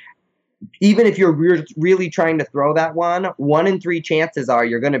 So even if you're really trying to throw that 1 in 3 chances are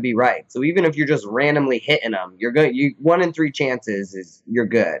you're going to be right. So even if you're just randomly hitting them, 1 in 3 chances is you're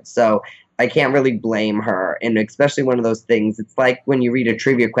good. So I can't really blame her, and especially one of those things. It's like when you read a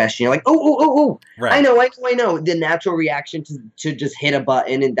trivia question, you're like, oh, right. I know. The natural reaction to just hit a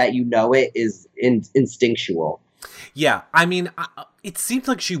button and that you know it is instinctual. Yeah, I mean, it seemed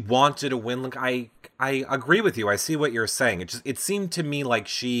like she wanted to win. Like I agree with you. I see what you're saying. It seemed to me like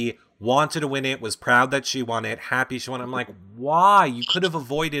she wanted to win it, was proud that she won it, happy she won it. I'm like, why? You could have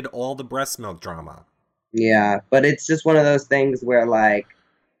avoided all the breast milk drama. Yeah, but it's just one of those things where like.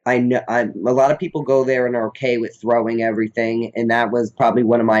 I know a lot of people go there and are okay with throwing everything, and that was probably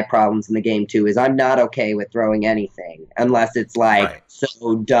one of my problems in the game too. Is I'm not okay with throwing anything unless it's like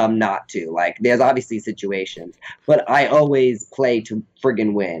so dumb not to. Like there's obviously situations, but I always play to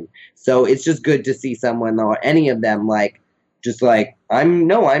friggin' win. So it's just good to see someone or any of them like just like I'm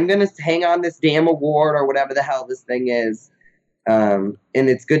gonna hang on this damn award or whatever the hell this thing is. And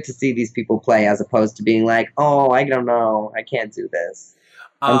it's good to see these people play as opposed to being like, oh, I don't know, I can't do this.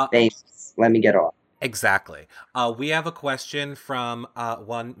 I'm famous. Let me get off. Exactly. We have a question from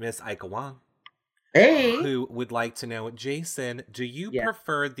one Miss Aika Wong. Hey. Who would like to know, Jason, do you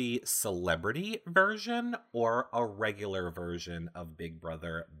prefer the celebrity version or a regular version of Big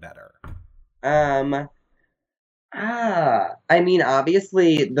Brother better? I mean,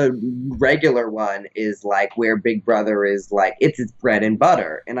 obviously the regular one is like where Big Brother is like, it's its bread and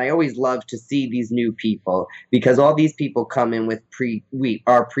butter. And I always love to see these new people because all these people come in with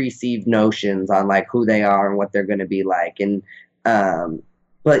our perceived notions on like who they are and what they're going to be like. And,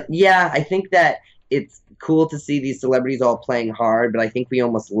 but yeah, I think that it's cool to see these celebrities all playing hard, but I think we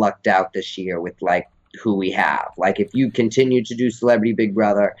almost lucked out this year with like who we have. Like if you continue to do Celebrity Big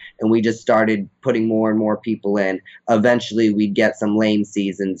Brother and we just started putting more and more people in, eventually we'd get some lame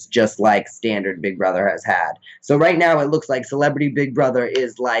seasons just like standard Big Brother has had. So right now it looks like Celebrity Big Brother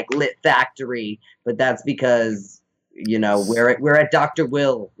is like Lit Factory, but that's because, you know, we're at Dr.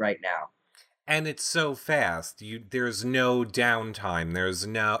 Will right now. And it's so fast. There's no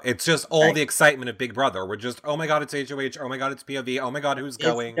downtime. It's just all the excitement of Big Brother. We're just, oh my God, it's HOH. Oh my God, it's POV. Oh my God, who's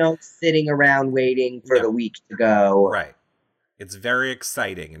going? No sitting around waiting for the week to go. Right. It's very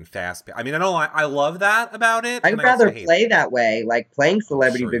exciting and fast. I mean, I love that about it. I'd rather play that way. Like, playing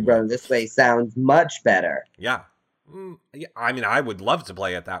Celebrity Big Brother this way sounds much better. Yeah. Yeah. I mean, I would love to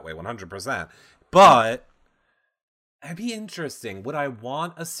play it that way, 100%. But it'd be interesting. Would I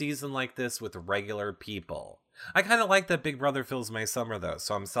want a season like this with regular people? I kind of like that Big Brother fills my summer, though,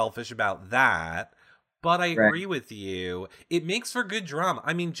 so I'm selfish about that. But I agree with you. It makes for good drama.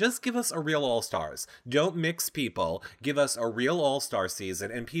 I mean, just give us a real All-Stars. Don't mix people. Give us a real All-Star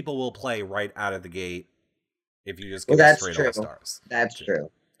season, and people will play right out of the gate if you just give us straight All-Stars. That's true.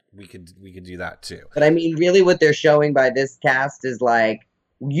 We could do that, too. But, I mean, really what they're showing by this cast is, like,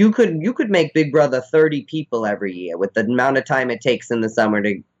 you could make Big Brother 30 people every year with the amount of time it takes in the summer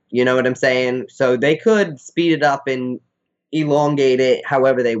to, you know what I'm saying? So they could speed it up and elongate it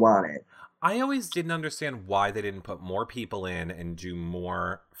however they want it. I always didn't understand why they didn't put more people in and do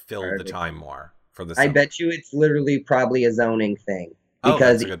more, fill the time more for the summer. I bet you it's literally probably a zoning thing.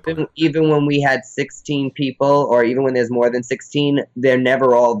 Because even when we had 16 people, or even when there's more than 16, they're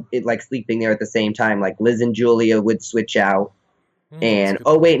never all like sleeping there at the same time. Like Liz and Julia would switch out. And,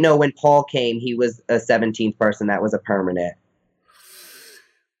 oh wait, no, when Paul came, he was a 17th person. That was a permanent.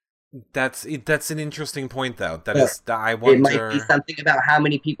 That's an interesting point, though. I wonder. It might be something about how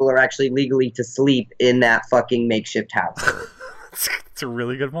many people are actually legally to sleep in that fucking makeshift house. It's a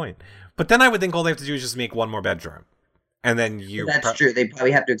really good point. But then I would think all they have to do is just make one more bedroom, and then you. That's true. They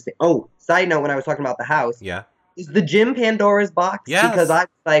probably have to extend. Oh, side note: when I was talking about the house, yeah, is the gym Pandora's box? Yes. Because I was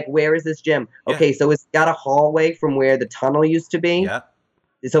like, where is this gym? Okay, so it's got a hallway from where the tunnel used to be. Yeah.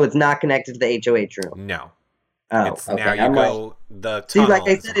 So it's not connected to the HOH room. No. Oh, it's now you go the tunnel. See, like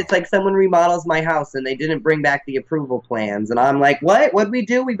I said, it's like someone remodels my house and they didn't bring back the approval plans. And I'm like, what? What'd we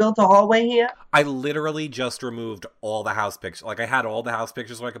do? We built a hallway here? I literally just removed all the house pictures. Like, I had all the house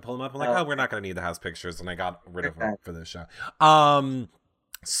pictures so I could pull them up. I'm like, we're not going to need the house pictures. And I got rid of them for this show.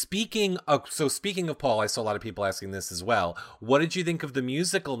 Speaking of Paul, I saw a lot of people asking this as well. What did you think of the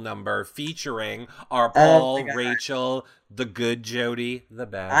musical number featuring our Paul, Rachel, the good Jody, the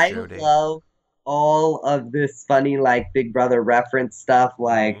bad Jody? I love all of this funny, like, Big Brother reference stuff.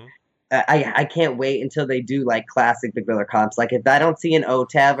 Like, I can't wait until they do, like, classic Big Brother comps. Like, if I don't see an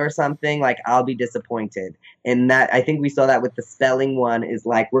OTAV or something, like, I'll be disappointed. And that, I think we saw that with the spelling one, is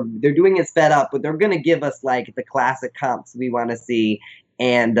like, they're doing it sped up, but they're going to give us, like, the classic comps we want to see.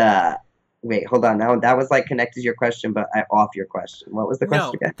 And, wait, hold on. Now that was like connected to your question, but off your question. What was the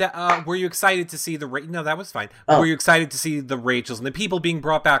question again? Were you excited to see no, that was fine. Were you excited to see the Rachels and the people being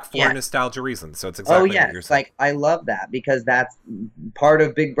brought back for nostalgia reasons? So it's exactly what you're saying. Like, I love that because that's part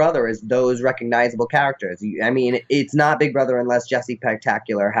of Big Brother is those recognizable characters. I mean, it's not Big Brother unless Jesse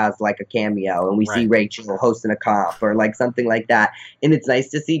Spectacular has like a cameo and we see Rachel hosting a comp or like something like that. And it's nice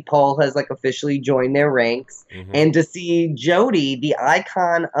to see Paul has like officially joined their ranks and to see Jody, the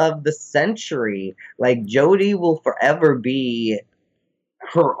icon of the century. Like, Jody will forever be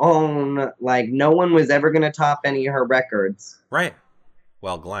her own. Like, no one was ever going to top any of her records. Right.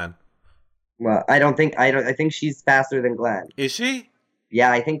 Well, Glenn. Well, I think she's faster than Glenn. Is she?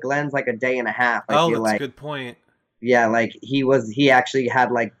 Yeah, I think Glenn's like a day and a half. That's a good point. Yeah, like, he actually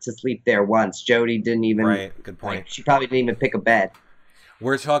had, like, to sleep there once. Jody didn't even. Right, good point. Like, she probably didn't even pick a bed.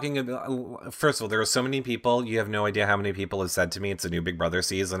 We're talking about, first of all, there are so many people. You have no idea how many people have said to me it's a new Big Brother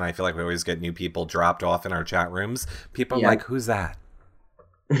season. I feel like we always get new people dropped off in our chat rooms. People are like, who's that?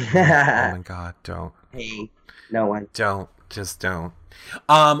 Oh my God, don't. Hey, no one. Don't. Just don't.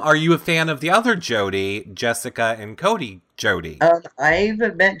 Are you a fan of the other Jody, Jessica and Cody Jody? I've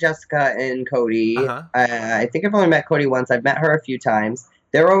met Jessica and Cody. I think I've only met Cody once. I've met her a few times.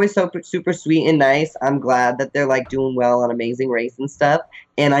 They're always so super sweet and nice. I'm glad that they're, like, doing well on Amazing Race and stuff.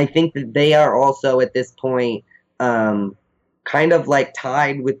 And I think that they are also, at this point, kind of, like,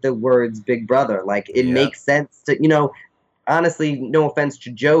 tied with the words Big Brother. Like, it makes sense to, you know, honestly, no offense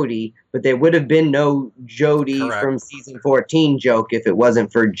to Jody, but there would have been no Jody from season 14 joke if it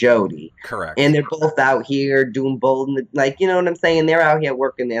wasn't for Jody. Correct. And they're both out here doing bold, like, you know what I'm saying? They're out here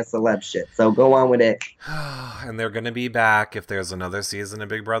working their celeb shit. So go on with it. And they're going to be back if there's another season of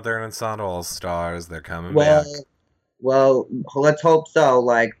Big Brother and it's not All Stars. They're coming back. Well, let's hope so,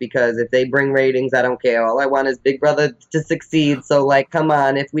 like, because if they bring ratings, I don't care. All I want is Big Brother to succeed. So, like, come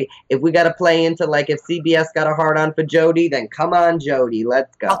on. If we got to play into, like, if CBS got a hard on for Jody, then come on, Jody.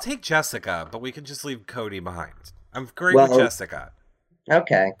 Let's go. I'll take Jessica, but we can just leave Cody behind. I'm great with Jessica.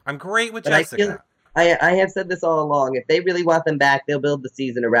 Okay. I'm great with Jessica. I have said this all along. If they really want them back, they'll build the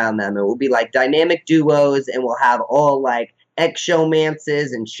season around them. It will be, like, dynamic duos, and we'll have all, like,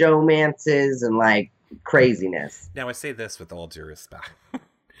 ex-showmances and, like, craziness. Now, I say this with all due respect.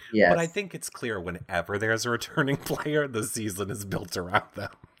 Yes. But I think it's clear whenever there's a returning player, the season is built around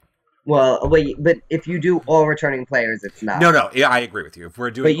them. Well, wait, but if you do all returning players, it's not. No, yeah, I agree with you. If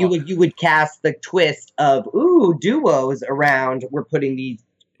we're doing, but you would cast the twist of duos around. We're putting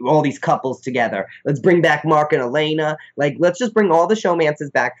all these couples together. Let's bring back Mark and Elena. Like, let's just bring all the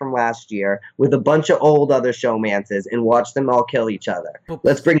showmances back from last year with a bunch of old other showmances and watch them all kill each other.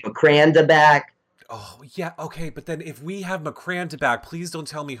 Let's bring Macranda back. Oh, yeah, okay, but then if we have Macranda back, please don't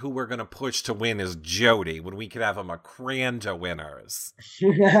tell me who we're going to push to win is Jody when we could have a Macranda winners.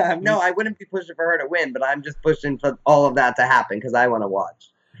 No, I wouldn't be pushing for her to win, but I'm just pushing for all of that to happen because I want to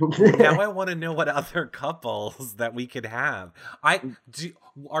watch. Now I want to know what other couples that we could have. How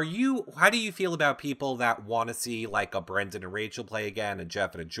do you feel about people that want to see like a Brendan and Rachel play again, a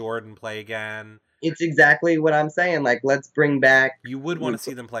Jeff and a Jordan play again? It's exactly what I'm saying. Like, let's bring back... You would want to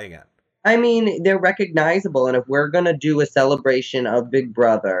see them play again. I mean, they're recognizable, and if we're going to do a celebration of Big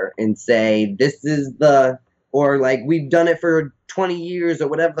Brother and say, this is or like, we've done it for 20 years or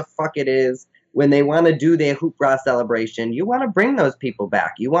whatever the fuck it is, when they want to do their Hoopra celebration, you want to bring those people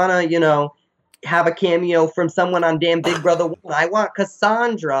back. You want to, have a cameo from someone on damn Big Brother 1. I want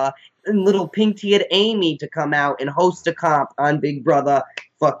Cassandra and little pink-tiered Amy to come out and host a comp on Big Brother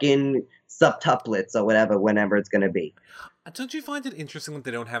fucking subtuplets or whatever, whenever it's going to be. Don't you find it interesting that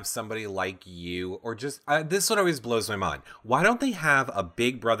they don't have somebody like you, or just, this one always blows my mind. Why don't they have a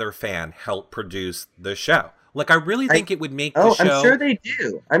Big Brother fan help produce the show? Like, I really think it would make the show... I'm sure they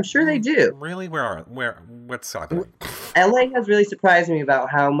do. I'm sure they do. Really? What's happening? LA has really surprised me about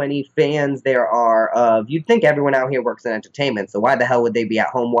how many fans there are of... You'd think everyone out here works in entertainment, so why the hell would they be at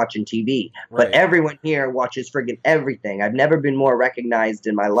home watching TV? Right. But everyone here watches friggin' everything. I've never been more recognized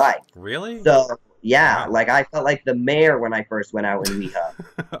in my life. Really? So, yeah, wow. Like, I felt like the mayor when I first went out in WeHub.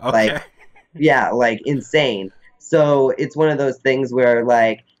 Okay. Like, yeah, like, insane. So, it's one of those things where,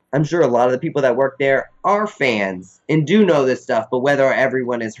 like... I'm sure a lot of the people that work there are fans and do know this stuff, but whether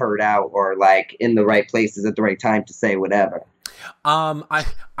everyone is heard out or like in the right places at the right time to say whatever. I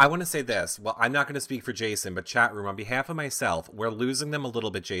want to say this. Well, I'm not going to speak for Jason, but chat room, on behalf of myself, we're losing them a little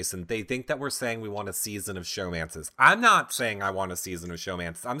bit, Jason. They think that we're saying we want a season of showmances. I'm not saying I want a season of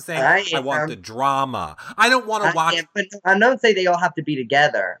showmances. I'm saying I want the drama. I don't want to watch. But I don't say they all have to be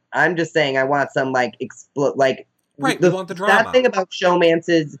together. I'm just saying I want some like Right, we want the drama. That thing about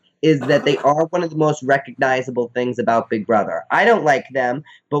showmances is that they are one of the most recognizable things about Big Brother. I don't like them,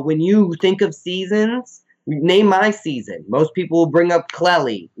 but when you think of seasons, name my season. Most people will bring up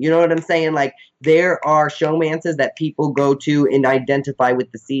Clelly. You know what I'm saying? Like, there are showmances that people go to and identify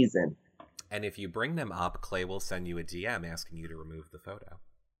with the season. And if you bring them up, Clay will send you a DM asking you to remove the photo.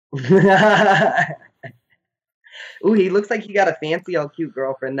 Ooh, he looks like he got a fancy old cute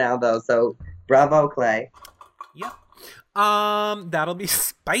girlfriend now, though, so bravo, Clay. Yep. That'll be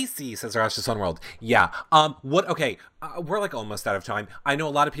spicy, says Rasha Sunworld. Yeah. We're like almost out of time. I know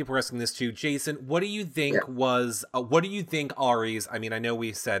a lot of people are asking this too. Jason, what do you think what do you think Ari's, I mean, I know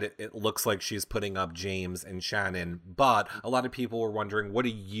we said it looks like she's putting up James and Shannon, but a lot of people were wondering, what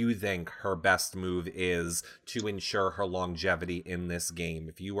do you think her best move is to ensure her longevity in this game?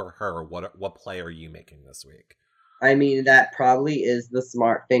 If you were her, what play are you making this week? I mean, that probably is the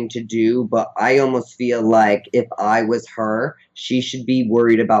smart thing to do, but I almost feel like if I was her, she should be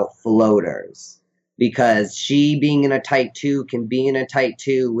worried about floaters. Because she being in a tight 2 can be in a tight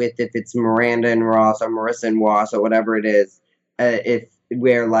 2 with if it's Miranda and Ross or Marissa and Ross or whatever it is.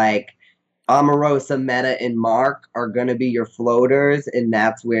 Where like Omarosa, Meta, and Mark are going to be your floaters, and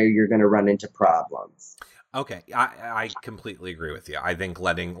that's where you're going to run into problems. Okay, I completely agree with you. I think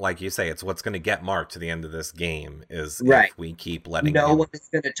letting, like you say, it's what's going to get Mark to the end of this game is right. If we keep letting no one is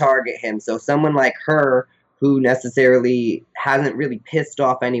going to target him. So someone like her, who necessarily hasn't really pissed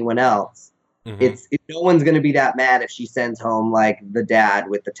off anyone else, no one's going to be that mad if she sends home like the dad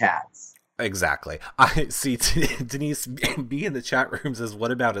with the tats. Exactly. I see Denise B in the chat room says,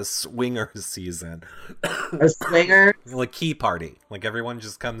 what about a swingers season? A swinger? Like key party. Like everyone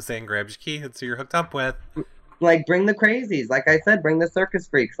just comes in, grabs your key, that's who you're hooked up with. Like bring the crazies. Like I said, bring the circus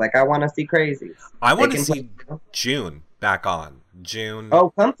freaks. Like I want to see crazies. I want to see June back on. June.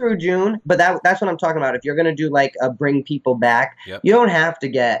 Oh, come through June. But that's what I'm talking about. If you're going to do like a bring people back, you don't have to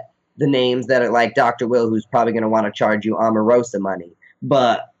get the names that are like Dr. Will, who's probably going to want to charge you Omarosa money.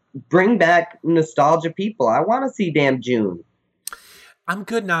 But bring back nostalgia people. I want to see damn June. I'm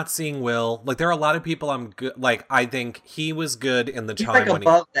good not seeing Will. Like, there are a lot of people I'm good. Like, I think he was good in the He's time like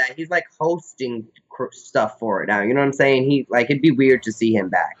above that. He's like hosting stuff for it now. You know what I'm saying? It'd be weird to see him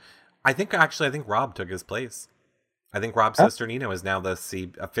back. I think Rob took his place. I think Rob Cesternino is now the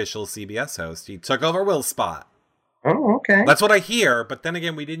official CBS host. He took over Will's spot. Oh, okay. That's what I hear, but then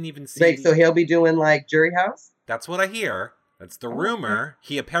again, we didn't even see. Like, so he'll be doing like Jury House? That's what I hear. That's the rumor.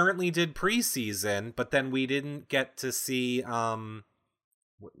 Okay. He apparently did preseason, but then we didn't get to see.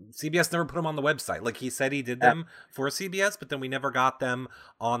 CBS never put them on the website. Like he said he did them for CBS, but then we never got them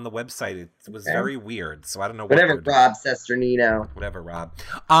on the website. It was very weird. So I don't know what Whatever, Rob Sesternino. Whatever, Rob.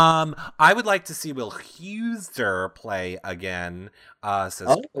 I would like to see Will Huser play again.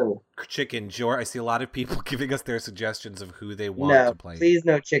 Says Chicken George. I see a lot of people giving us their suggestions of who they want to play. Please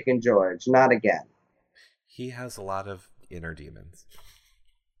no Chicken George. Not again. He has a lot of inner demons.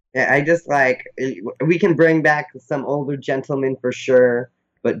 Yeah, I just like, we can bring back some older gentlemen for sure,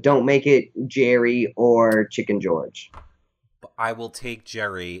 but don't make it Jerry or Chicken George. I will take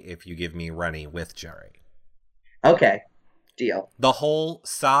Jerry if you give me Rennie with Jerry. Okay, deal. The whole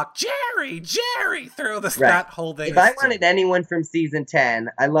sock, Jerry, throw that whole thing. If I wanted anyone from season 10,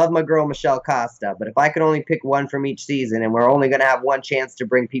 I love my girl Michelle Costa, but if I could only pick one from each season and we're only going to have one chance to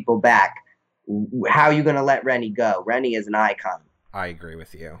bring people back, how are you going to let Rennie go? Rennie is an icon. I agree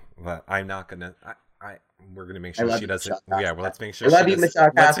with you, but I'm not going to... We're gonna make sure she doesn't. Yeah, well, let's make sure.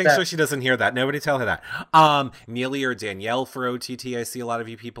 Let's make sure she doesn't hear that. Nobody tell her that. Neely or Danielle for OTT. I see a lot of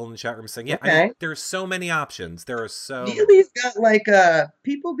you people in the chat room saying, "Yeah, okay. I mean, there's so many options. There are so." Neely's got like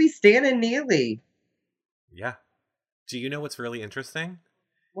people be standing Neely. Yeah. Do you know what's really interesting?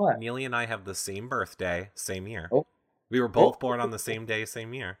 What? Neely and I have the same birthday, same year. Oh. We were both born on the same day,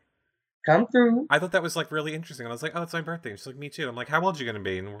 same year. Come through. I thought that was like really interesting. And I was like, "Oh, it's my birthday." And she's like, "Me too." I'm like, "How old are you gonna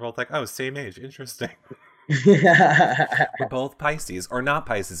be?" And we're both like, "Oh, same age. Interesting." We're both Pisces, or not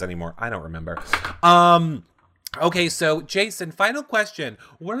Pisces anymore. I don't remember. Okay, so Jason, final question.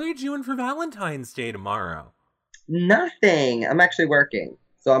 What are you doing for Valentine's Day tomorrow? Nothing. I'm actually working.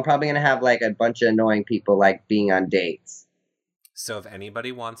 So I'm probably going to have like a bunch of annoying people like being on dates. So if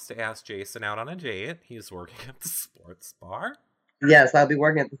anybody wants to ask Jason out on a date, he's working at the sports bar? Yes, I'll be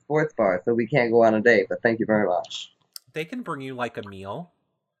working at the sports bar, so we can't go on a date, but thank you very much. They can bring you like a meal.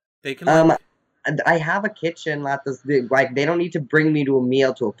 They can I have a kitchen, like they don't need to bring me to a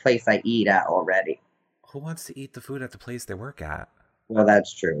meal to a place I eat at already. Who wants to eat the food at the place they work at? Well,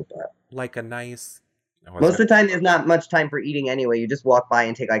 that's true, but like a nice. Most of the time, there's not much time for eating anyway. You just walk by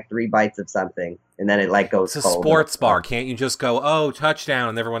and take like 3 bites of something, and then it like goes. It's a sports bar. Can't you just go, "Oh, touchdown,"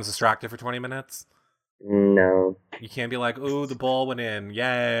 and everyone's distracted for 20 minutes? No. You can't be like, "Oh, the ball went in,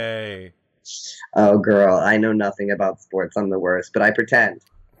 yay!" Oh, girl, I know nothing about sports. I'm the worst, but I pretend.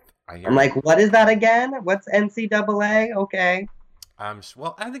 I'm like, what is that again? What's NCAA? Okay.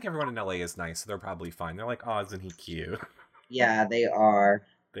 Well, I think everyone in LA is nice, so they're probably fine. They're like, "Oh, isn't he cute?" Yeah, they are.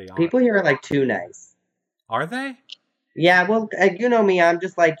 They are. People here are like too nice. Are they? Yeah, well, you know me. I'm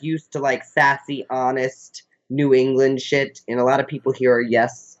just like used to like sassy, honest New England shit, and a lot of people here are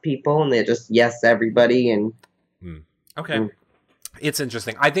yes people, and they just yes everybody. And okay. It's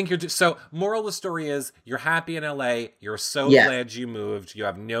interesting. I think you're just so. Moral of the story is you're happy in LA. You're so glad you moved. You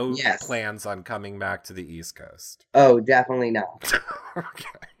have no plans on coming back to the East Coast. Oh, definitely not.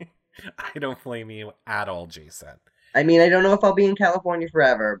 Okay. I don't blame you at all, Jason. I mean, I don't know if I'll be in California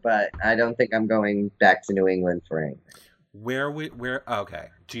forever, but I don't think I'm going back to New England for anything. Okay.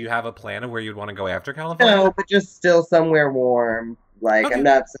 Do you have a plan of where you'd want to go after California? No, but just still somewhere warm. Like, okay. I'm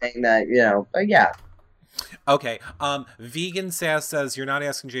not saying that, but yeah. Okay. Vegan Sass says you're not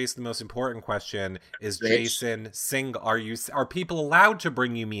asking Jason the most important question. Is Jason single? Are people allowed to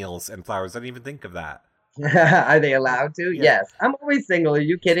bring you meals and flowers? I didn't even think of that. Are they allowed to? Yeah. Yes. I'm always single. Are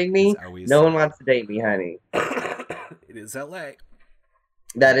you kidding me? No one wants to date me, honey. It is LA.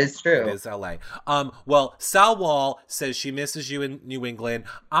 That is true. It is LA. Well, Sal Wall says she misses you in New England.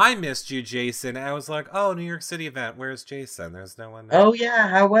 I missed you, Jason. I was like, oh, New York City event. Where's Jason? There's no one there. Oh, yeah.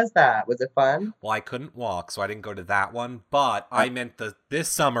 How was that? Was it fun? Well, I couldn't walk, so I didn't go to that one. But I meant this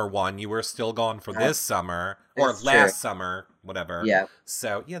summer one. You were still gone for this summer. Or last summer. Whatever. Yeah.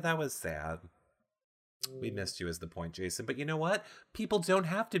 So, yeah, that was sad. We missed you is the point, Jason. But you know what? People don't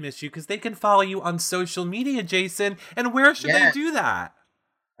have to miss you because they can follow you on social media, Jason. And where should they do that?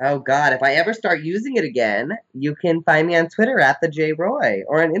 Oh, God. If I ever start using it again, you can find me on Twitter at the J Roy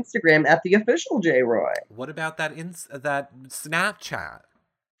or on Instagram at the official J Roy. What about that Snapchat?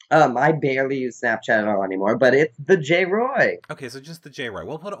 I barely use Snapchat at all anymore, but it's the J Roy. Okay, so just the J Roy.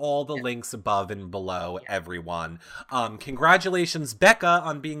 We'll put all the links above and below, everyone. Congratulations, Becca,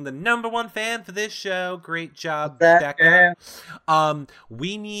 on being the #1 fan for this show. Great job, Becca.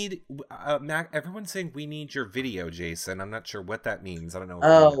 We need everyone's saying we need your video, Jason. I'm not sure what that means. I don't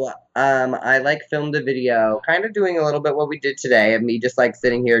know. I like filmed a video, kind of doing a little bit what we did today, of me just like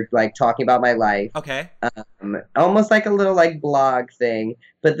sitting here like talking about my life. Okay. Almost like a little like blog thing.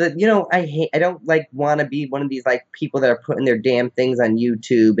 But I don't like want to be one of these like people that are putting their damn things on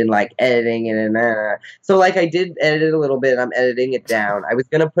YouTube and like editing it and so like I did edit it a little bit. I'm editing it down. I was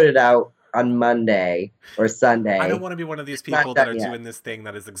gonna put it out on Monday or Sunday. I don't want to be one of these people that are doing this thing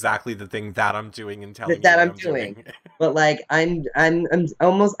that is exactly the thing that I'm doing and telling that you I'm doing. But like I'm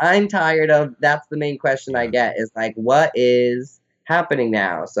tired of. That's the main question I get is like, what is happening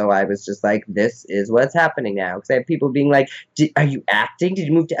now? So I was just like, this is what's happening now. Because I have people being like, are you acting? Did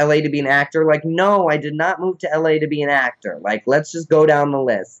you move to LA to be an actor? Like, no, I did not move to LA to be an actor. Like, let's just go down the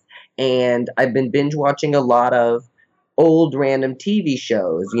list. And I've been binge watching a lot of old random TV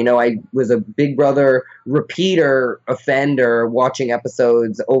shows. I was a Big Brother repeater offender watching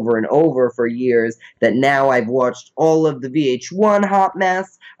episodes over and over for years that now I've watched all of the VH1 Hot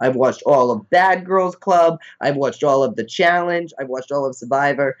Mess. I've watched all of Bad Girls Club. I've watched all of The Challenge. I've watched all of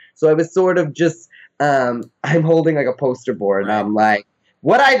Survivor. So I was sort of just, I'm holding like a poster board and I'm like,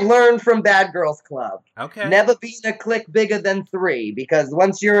 what I've learned from Bad Girls Club. Okay. Never be in a clique bigger than 3 because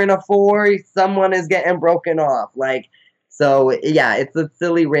once you're in a 4, someone is getting broken off. Like, so, yeah, it's a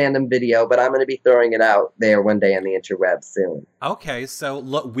silly random video, but I'm going to be throwing it out there one day on the interwebs soon. Okay, so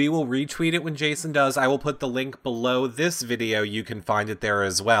look, we will retweet it when Jason does. I will put the link below this video. You can find it there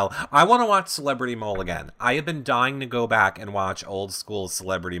as well. I want to watch Celebrity Mole again. I have been dying to go back and watch old school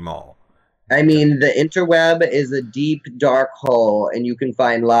Celebrity Mole. I mean, the interweb is a deep, dark hole, and you can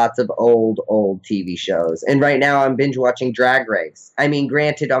find lots of old TV shows. And right now, I'm binge watching Drag Race. I mean,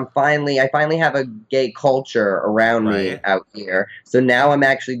 granted, I finally have a gay culture around me out here. So now I'm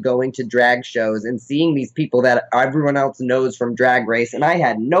actually going to drag shows and seeing these people that everyone else knows from Drag Race, and I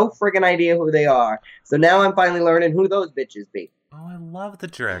had no friggin' idea who they are. So now I'm finally learning who those bitches be. Oh, I love the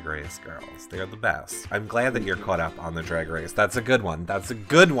Drag Race girls. They're the best. I'm glad that you're caught up on the Drag Race. That's a good one. That's a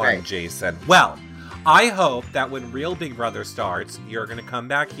good one, right. Jason. Well, I hope that when Real Big Brother starts, you're going to come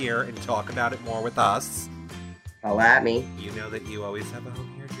back here and talk about it more with us. Holla at me. You know that you always have a home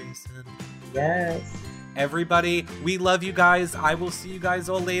here, Jason. Yes. Everybody, we love you guys. I will see you guys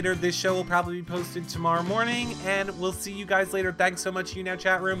all later. This show will probably be posted tomorrow morning, and we'll see you guys later. Thanks so much, YouNow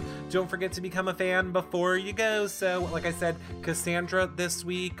chat room. Don't forget to become a fan before you go. So, like I said, Cassandra this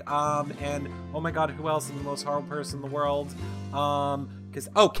week, and oh my god, who else is the most horrible person in the world? Karen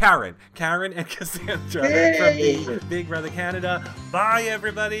and Cassandra from Big Brother Canada. Bye,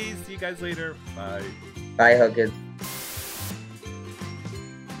 everybody. See you guys later. Bye. Bye, hookers.